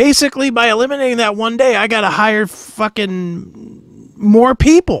 Basically, by eliminating that 1 day, I got to hire fucking more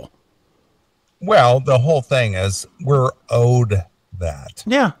people. Well, the whole thing is we're owed that.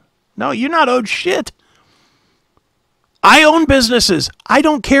 Yeah. No, you're not owed shit. I own businesses. I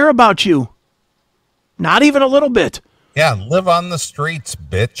don't care about you. Not even a little bit. Yeah, live on the streets,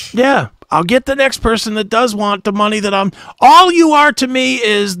 bitch. Yeah, I'll get the next person that does want the money that I'm... All you are to me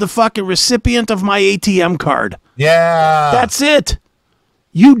is the fucking recipient of my ATM card. Yeah. That's it.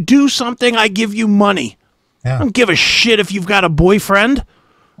 You do something, I give you money. Yeah. I don't give a shit if you've got a boyfriend.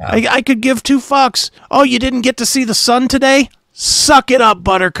 Yeah. I could give 2 fucks. Oh, you didn't get to see the sun today? Suck it up,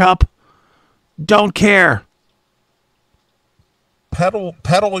 buttercup. Don't care.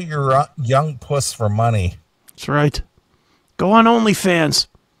 Peddle your young puss for money. That's right. Go on OnlyFans.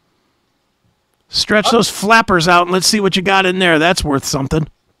 Stretch those flappers out and let's see what you got in there. That's worth something.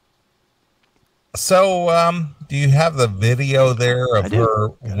 So, do you have the video there of her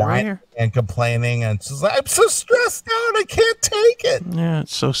whining and complaining? And she's like, I'm so stressed out. I can't take it. Yeah,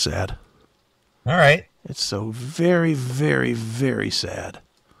 it's so sad. All right. It's so very, very, very sad.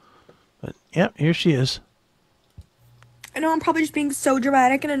 But, yep, here she is. I know I'm probably just being so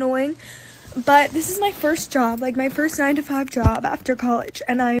dramatic and annoying, but this is my first job, like my first 9-to-5 job after college,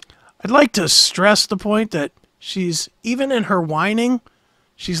 and I'd like to stress the point that she's, even in her whining,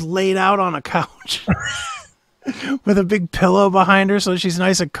 she's laid out on a couch with a big pillow behind her so she's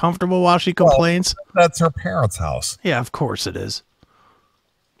nice and comfortable while she complains. Well, that's her parents' house. Yeah, of course it is.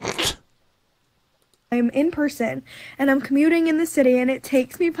 I'm in person, and I'm commuting in the city, and it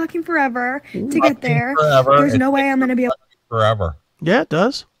takes me fucking forever to get there. There's no way I'm going to be able forever. Yeah, it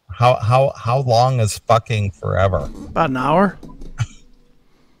does. How long is fucking forever? About an hour.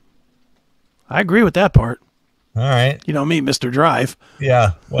 I agree with that part. All right. You know me, Mr. Drive.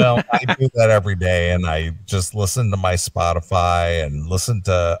 Yeah. Well, I do that every day, and I just listen to my Spotify and listen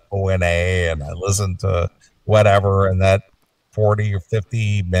to ONA, and I listen to whatever, and that 40 or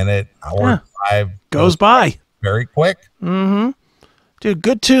 50-minute hour drive goes by very quick. Mm-hmm. Dude,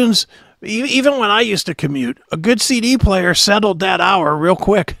 good tunes. Even when I used to commute, a good CD player settled that hour real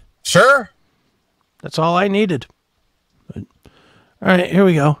quick. Sure. That's all I needed. But, all right, here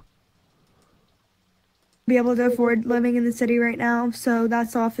we go. Be able to afford living in the city right now, so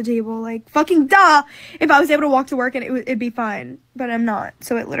that's off the table. Like, fucking duh! If I was able to walk to work and it'd be fine, but I'm not,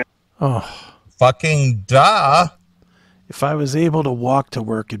 so it literally... Oh. Fucking duh! If I was able to walk to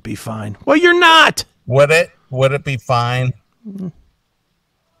work, it'd be fine. Well, you're not! Would it be fine?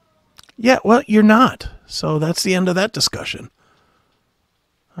 Yeah, well, you're not. So that's the end of that discussion.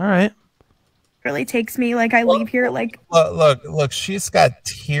 All right. Really takes me, like, I leave here, like... Look, she's got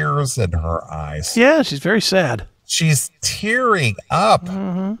tears in her eyes. Yeah, she's very sad. She's tearing up.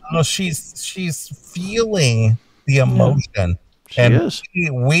 Mm-hmm. No, she's feeling the emotion. She and is.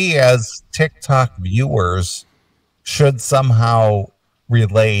 We as TikTok viewers should somehow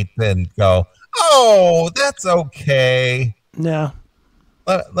relate and go, oh, that's okay. Yeah.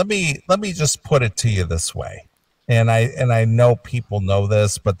 Let me just put it to you this way. And I know people know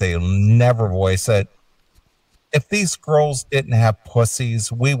this, but they never voice it. If these girls didn't have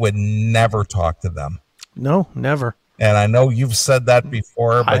pussies, we would never talk to them. No, never. And I know you've said that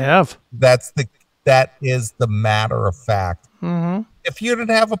before, but I have. that is the matter of fact. Mm-hmm. If you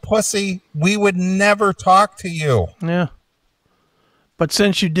didn't have a pussy, we would never talk to you. Yeah. But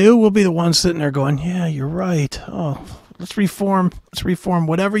since you do, we'll be the ones sitting there going, yeah, you're right. Oh, let's reform. Let's reform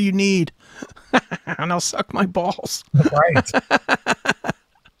whatever you need. And I'll suck my balls. Right.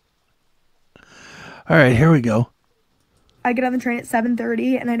 All right, here we go. I get on the train at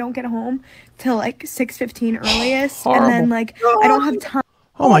 7:30 and I don't get home till like 6:15 earliest. Horrible. And then like I don't have time.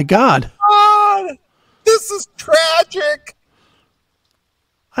 Oh my God. God, this is tragic.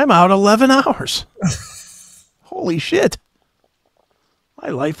 I'm out 11 hours. Holy shit. My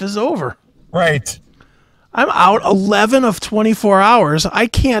life is over. Right. I'm out 11 of 24 hours. I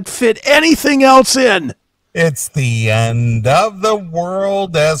can't fit anything else in. It's the end of the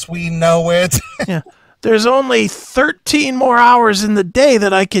world as we know it. Yeah. There's only 13 more hours in the day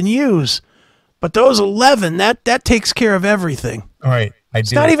that I can use. But those 11, that takes care of everything. All right.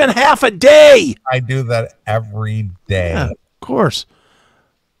 It's not even half a day. I do that every day. Yeah, of course.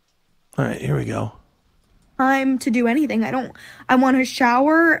 All right, here we go. Time to do anything. I want to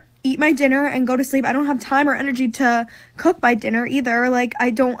shower, eat my dinner, and go to sleep. I don't have time or energy to cook my dinner either. Like, I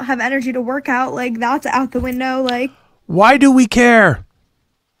don't have energy to work out. Like, that's out the window. Like, why do we care?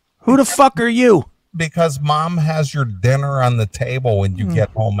 Who the fuck are you? Because mom has your dinner on the table when you get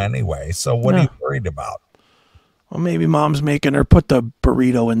home anyway. So what are you worried about? Well, maybe mom's making her put the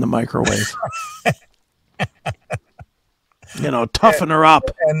burrito in the microwave. You know, toughen her up.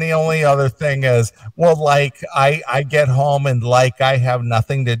 And the only other thing is, well, like I get home and like I have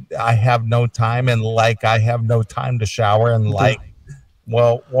no time, and like I have no time to shower, and like,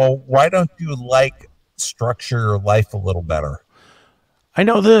 well, why don't you like structure your life a little better? I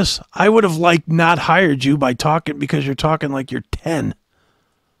know this. I would have like not hired you by talking because you're talking like you're 10.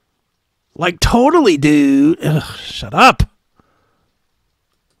 Like totally, dude. Ugh, shut up.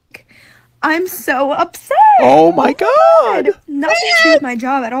 I'm so upset. Oh my God. Nothing to do with my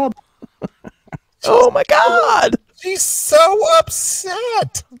job at all. Oh my God. She's so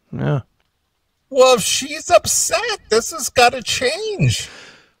upset. Yeah. Well, if she's upset, this has got to change.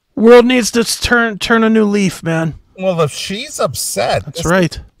 World needs to turn a new leaf, man. Well, if she's upset, that's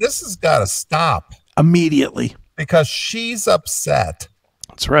right. This has got to stop immediately because she's upset.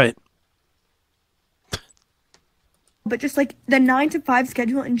 That's right. But just like the 9 to 5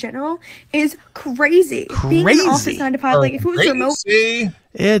 schedule in general is crazy. Being in the office 9 to 5, like if it was remote,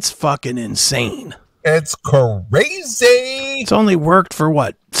 it's fucking insane. It's crazy. It's only worked for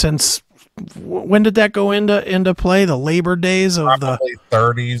what? Since when did that go into play? The Labor Days of probably the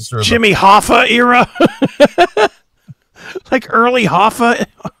 30s or Jimmy Hoffa era. Like early Hoffa.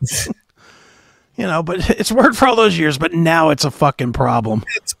 You know, but it's worked for all those years, but now it's a fucking problem.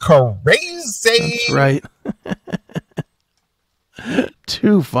 It's crazy. That's right.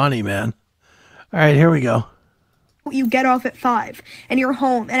 Too funny, man. All right, here we go. You get off at 5 and you're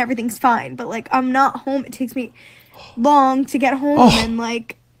home and everything's fine, but like I'm not home. It takes me long to get home, and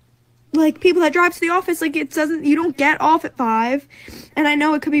like people that drive to the office, like you don't get off at 5. And I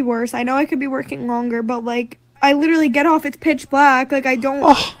know it could be worse. I know I could be working longer, but like I literally get off, it's pitch black. Like I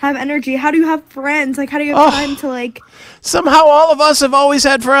don't have energy. How do you have friends? Like how do you have time to like... Somehow all of us have always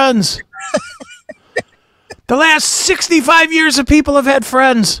had friends. The last 65 years of people have had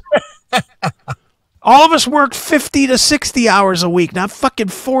friends. All of us worked 50 to 60 hours a week, not fucking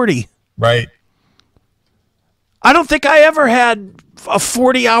 40. Right. I don't think I ever had a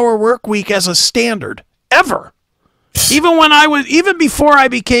 40-hour work week as a standard. Ever. Even before I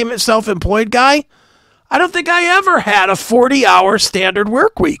became a self-employed guy, I don't think I ever had a 40-hour standard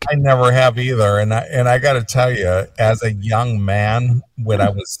work week. I never have either. And I got to tell you, as a young man, when I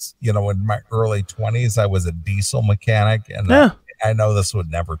was, in my early 20s, I was a diesel mechanic. And Yeah. I know this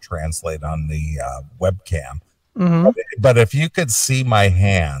would never translate on the webcam. Mm-hmm. But if you could see my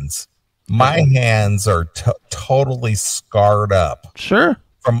hands are totally scarred up. Sure.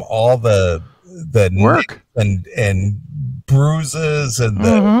 From all the work and bruises and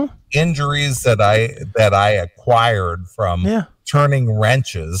the injuries that I acquired from turning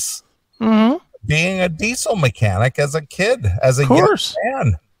wrenches, being a diesel mechanic as a kid, as a young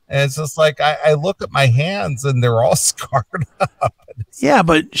man. And it's just like I look at my hands and they're all scarred up. Yeah,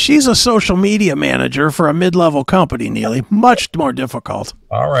 but she's a social media manager for a mid-level company, Neely. Much more difficult.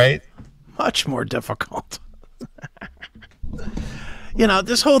 All right. Much more difficult.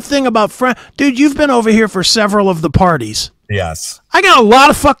 This whole thing about friends. Dude, you've been over here for several of the parties. Yes. I got a lot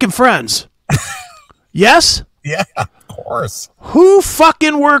of fucking friends. Yes? Yeah, of course. Who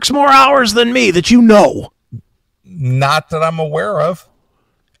fucking works more hours than me that you know? Not that I'm aware of.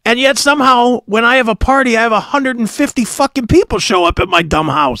 And yet somehow, when I have a party, I have 150 fucking people show up at my dumb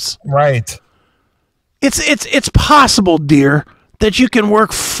house. Right. It's possible, dear, that you can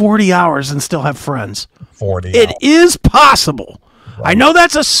work 40 hours and still have friends. 40 hours. It is possible. Right. I know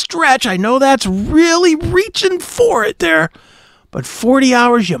that's a stretch. I know that's really reaching for it there. But 40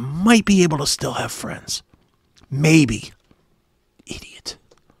 hours, you might be able to still have friends. Maybe. Idiot.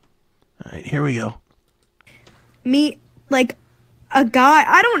 All right, here we go. Meet, like, a guy.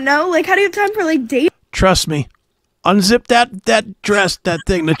 I don't know. Like, how do you have time for, like, dating? Trust me. Unzip that dress, that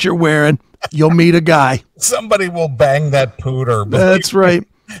thing that you're wearing. You'll meet a guy. Somebody will bang that pooter. That's right.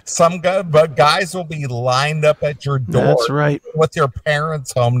 But guys will be lined up at your door. That's right. With your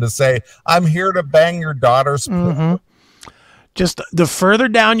parents home to say, I'm here to bang your daughter's pooter. Just the further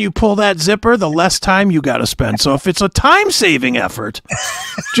down you pull that zipper, the less time you got to spend. So if it's a time-saving effort,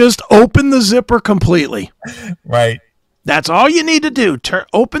 just open the zipper completely. Right. That's all you need to do.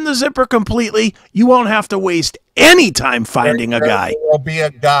 Open the zipper completely. You won't have to waste any time finding a guy. There will be a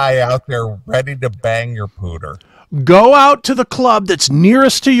guy out there ready to bang your pooter. Go out to the club that's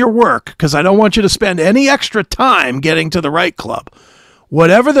nearest to your work, because I don't want you to spend any extra time getting to the right club.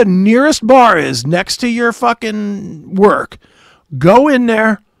 Whatever the nearest bar is next to your fucking work, go in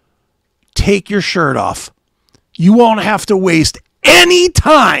there, take your shirt off. You won't have to waste any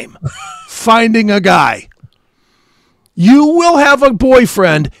time finding a guy. You will have a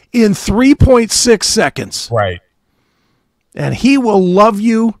boyfriend in 3.6 seconds. Right. And he will love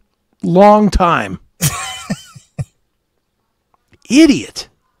you long time. Idiot.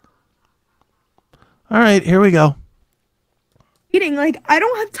 All right, here we go. Eating, like, I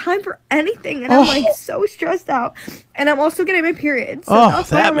don't have time for anything, and I'm, like, so stressed out. And I'm also getting my period. So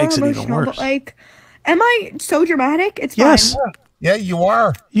that makes it even worse. But, like, am I so dramatic? It's yes. fine. Yeah, you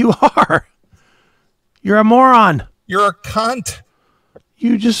are. You are. You're a moron. You're a cunt.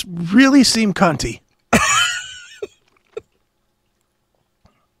 You just really seem cunty.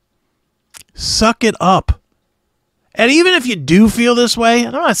 Suck it up. And even if you do feel this way,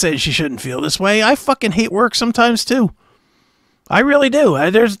 and I'm not saying she shouldn't feel this way, I fucking hate work sometimes too. I really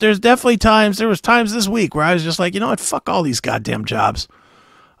do. There's definitely times, there was times this week where I was just like, you know what, fuck all these goddamn jobs.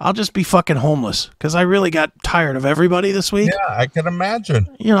 I'll just be fucking homeless, because I really got tired of everybody this week. Yeah, I can imagine.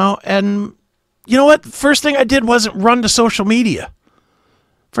 And you know what? First thing I did wasn't run to social media.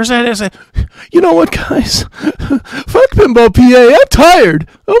 First thing I did was say, you know what, guys? Fuck Pinball PA. I'm tired.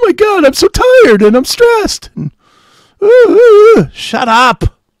 Oh my God, I'm so tired and I'm stressed. And, shut up.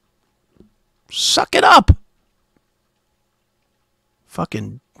 Suck it up.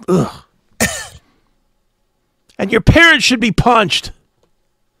 Fucking, ugh. And your parents should be punched.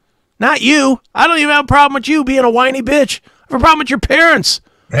 Not you. I don't even have a problem with you being a whiny bitch. I have a problem with your parents.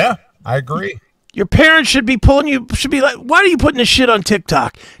 Yeah, I agree. Your parents should be pulling you, should be like, why are you putting this shit on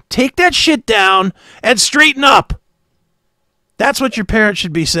TikTok? Take that shit down and straighten up. That's what your parents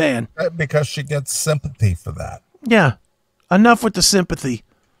should be saying. Because she gets sympathy for that. Yeah. Enough with the sympathy.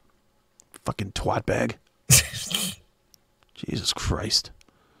 Fucking twat bag. Jesus Christ.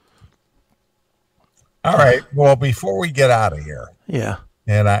 All right. Well, before we get out of here. Yeah.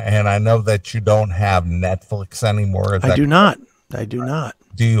 And I know that you don't have Netflix anymore. I do not. I do not.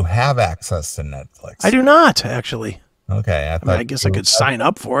 Do you have access to Netflix? I do not, actually. Okay. I guess I could sign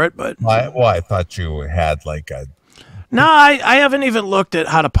up for it, but I thought you had like a. No, I haven't even looked at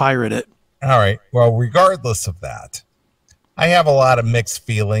how to pirate it. All right. Well, regardless of that, I have a lot of mixed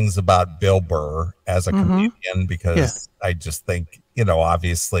feelings about Bill Burr as a comedian because I just think,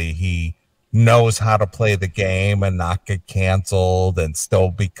 obviously he knows how to play the game and not get canceled and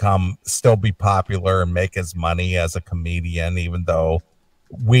still be popular and make his money as a comedian, even though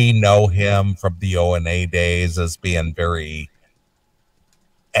we know him from the O&A days as being very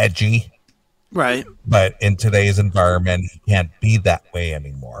edgy. Right. But in today's environment, he can't be that way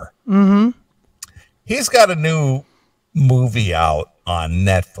anymore. He's got a new movie out on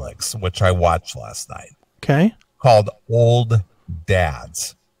Netflix, which I watched last night. Okay. Called Old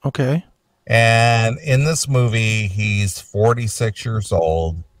Dads. Okay. And in this movie, he's 46 years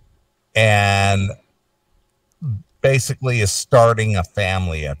old and basically is starting a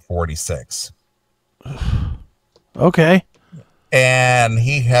family at 46. Okay. And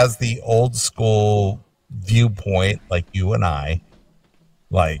he has the old school viewpoint like you and I.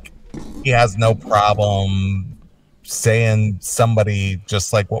 Like, he has no problem saying somebody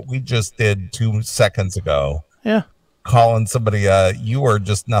just like what we just did 2 seconds ago. Yeah. Calling somebody you are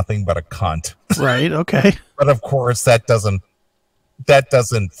just nothing but a cunt. Right. Okay. But of course that doesn't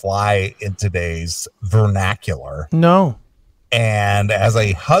fly in today's vernacular. No. And as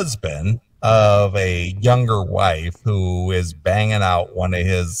a husband of a younger wife who is banging out one of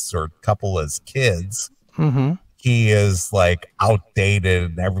his or couple of his kids, he is like outdated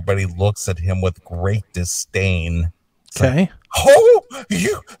and everybody looks at him with great disdain. It's okay. Like, oh,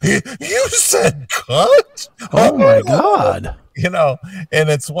 you said cunt? Oh my God. And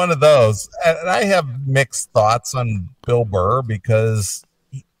it's one of those. And I have mixed thoughts on Bill Burr because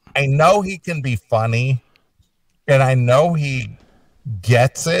I know he can be funny and I know he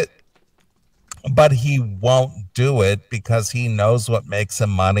gets it, but he won't do it because he knows what makes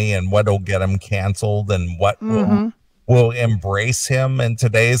him money and what will get him canceled and what will embrace him in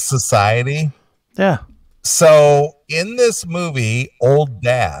today's society. Yeah. So in this movie, Old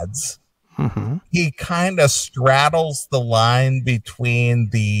Dads, he kind of straddles the line between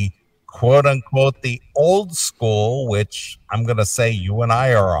the quote unquote the old school, which I'm going to say you and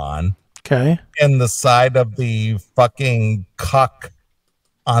I are on. Okay. And the side of the fucking cuck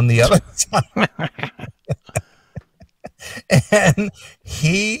on the other side. And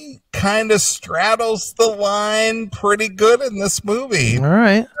he kind of straddles the line pretty good in this movie. All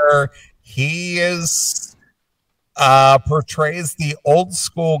right. He portrays the old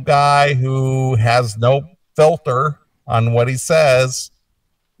school guy who has no filter on what he says,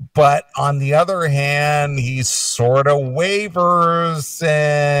 but on the other hand, he sort of wavers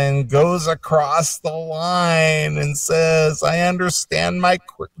and goes across the line and says, I understand my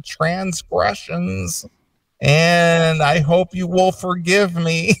transgressions and I hope you will forgive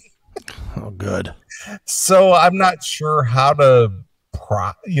me. Oh, good. So I'm not sure how to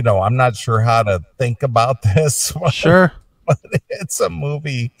I'm not sure how to think about this. Sure. But it's a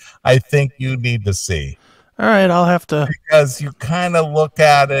movie I think you need to see. All right, I'll have to. Because you kind of look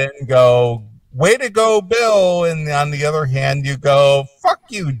at it and go, way to go, Bill. And on the other hand, you go, fuck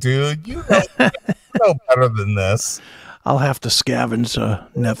you, dude. You know better than this. I'll have to scavenge a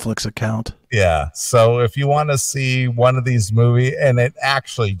Netflix account. Yeah. So if you want to see one of these movies, and it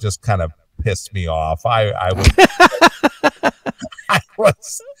actually just kind of pissed me off. I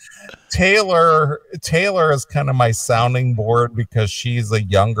was Taylor is kind of my sounding board because she's a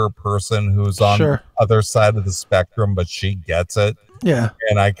younger person who's on the other side of the spectrum, but she gets it. Yeah.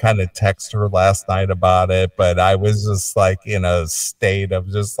 And I kind of texted her last night about it, but I was just like in a state of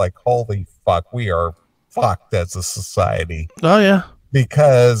just like, holy fuck, we are fucked as a society. Oh yeah.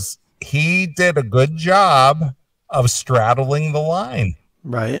 Because he did a good job of straddling the line.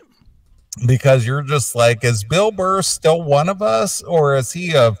 Right. Because you're just like, is Bill Burr still one of us or is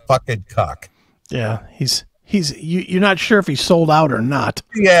he a fucking cuck? Yeah, you're not sure if he's sold out or not.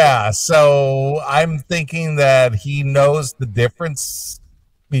 Yeah, so I'm thinking that he knows the difference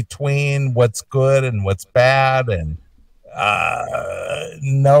between what's good and what's bad and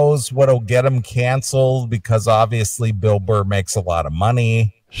knows what'll get him canceled because obviously Bill Burr makes a lot of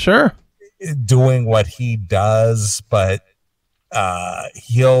money. Sure. Doing what he does, but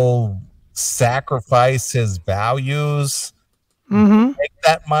he'll sacrifice his values, make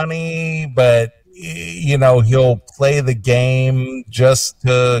that money, but he'll play the game just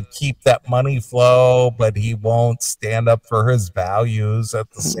to keep that money flow, but he won't stand up for his values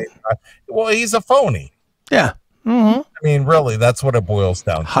at the same time. Well, he's a phony. Yeah. I mean, really, that's what it boils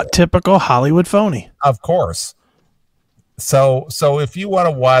down to. Typical Hollywood phony. Of course. So if you want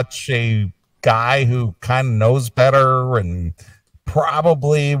to watch a guy who kind of knows better and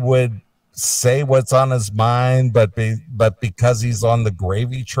probably would say what's on his mind, but because he's on the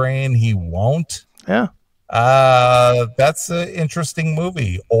gravy train, he won't. Yeah. That's an interesting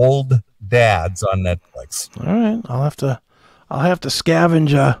movie. Old Dads on Netflix. All right, I'll have to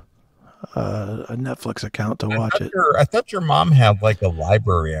scavenge a Netflix account to watch it. I thought your mom had like a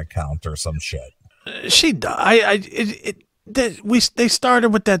library account or some shit. She they started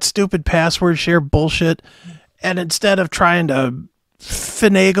with that stupid password share bullshit, and instead of trying to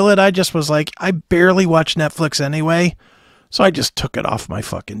finagle it, I just was like, I barely watch Netflix anyway, so I just took it off my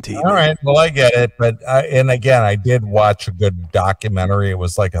fucking TV. All right, well, I get it, but and again, I did watch a good documentary. It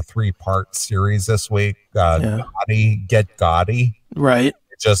was like a 3-part series this week. Gotti, Get Gotti, right?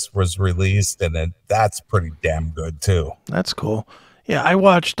 It just was released, and that's pretty damn good too. That's cool. Yeah, I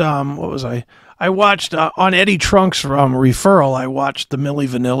watched what was I watched on Eddie Trunk's referral. I watched the Milli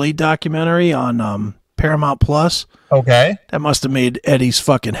Vanilli documentary on Paramount Plus. Okay, that must have made Eddie's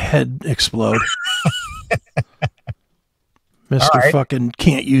fucking head explode. Mr. Fucking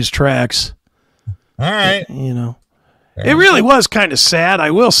can't use tracks. All right, you know, it really was kind of sad. I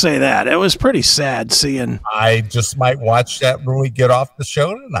will say that it was pretty sad seeing. I just might watch that when we get off the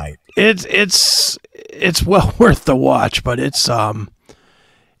show tonight. It's well worth the watch, but it's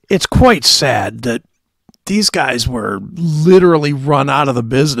quite sad that these guys were literally run out of the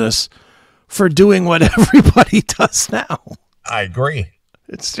business for doing what everybody does now. I agree.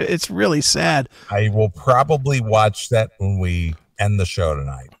 It's really sad. I will probably watch that when we end the show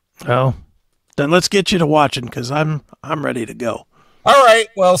tonight. Oh, then let's get you to watching because I'm ready to go. All right.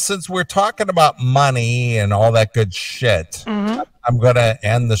 Well, since we're talking about money and all that good shit, I'm going to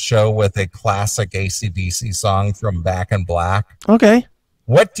end the show with a classic AC/DC song from Back in Black. Okay.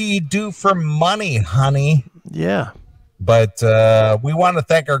 What do you do for money, honey? Yeah. But we want to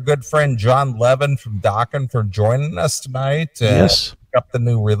thank our good friend John Levin from Dokken for joining us tonight. Yes. Up the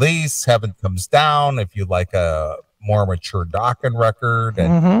new release, Heaven Comes Down, if you like a more mature Dokken record.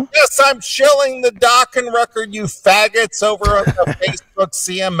 And yes, I'm shilling the Dokken record, you faggots, over on the Facebook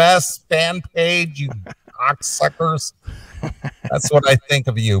CMS fan page, you cocksuckers. That's what I think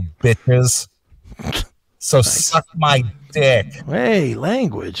of you, bitches. So suck my dick. Hey,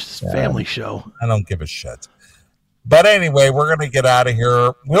 language. It's a family show. I don't give a shit. But anyway, we're going to get out of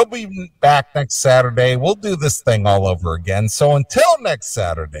here. We'll be back next Saturday. We'll do this thing all over again. So until next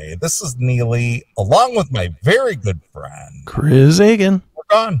Saturday, this is Neeley, along with my very good friend, Chris Hagen. We're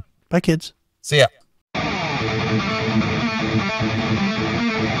gone. Bye, kids. See ya.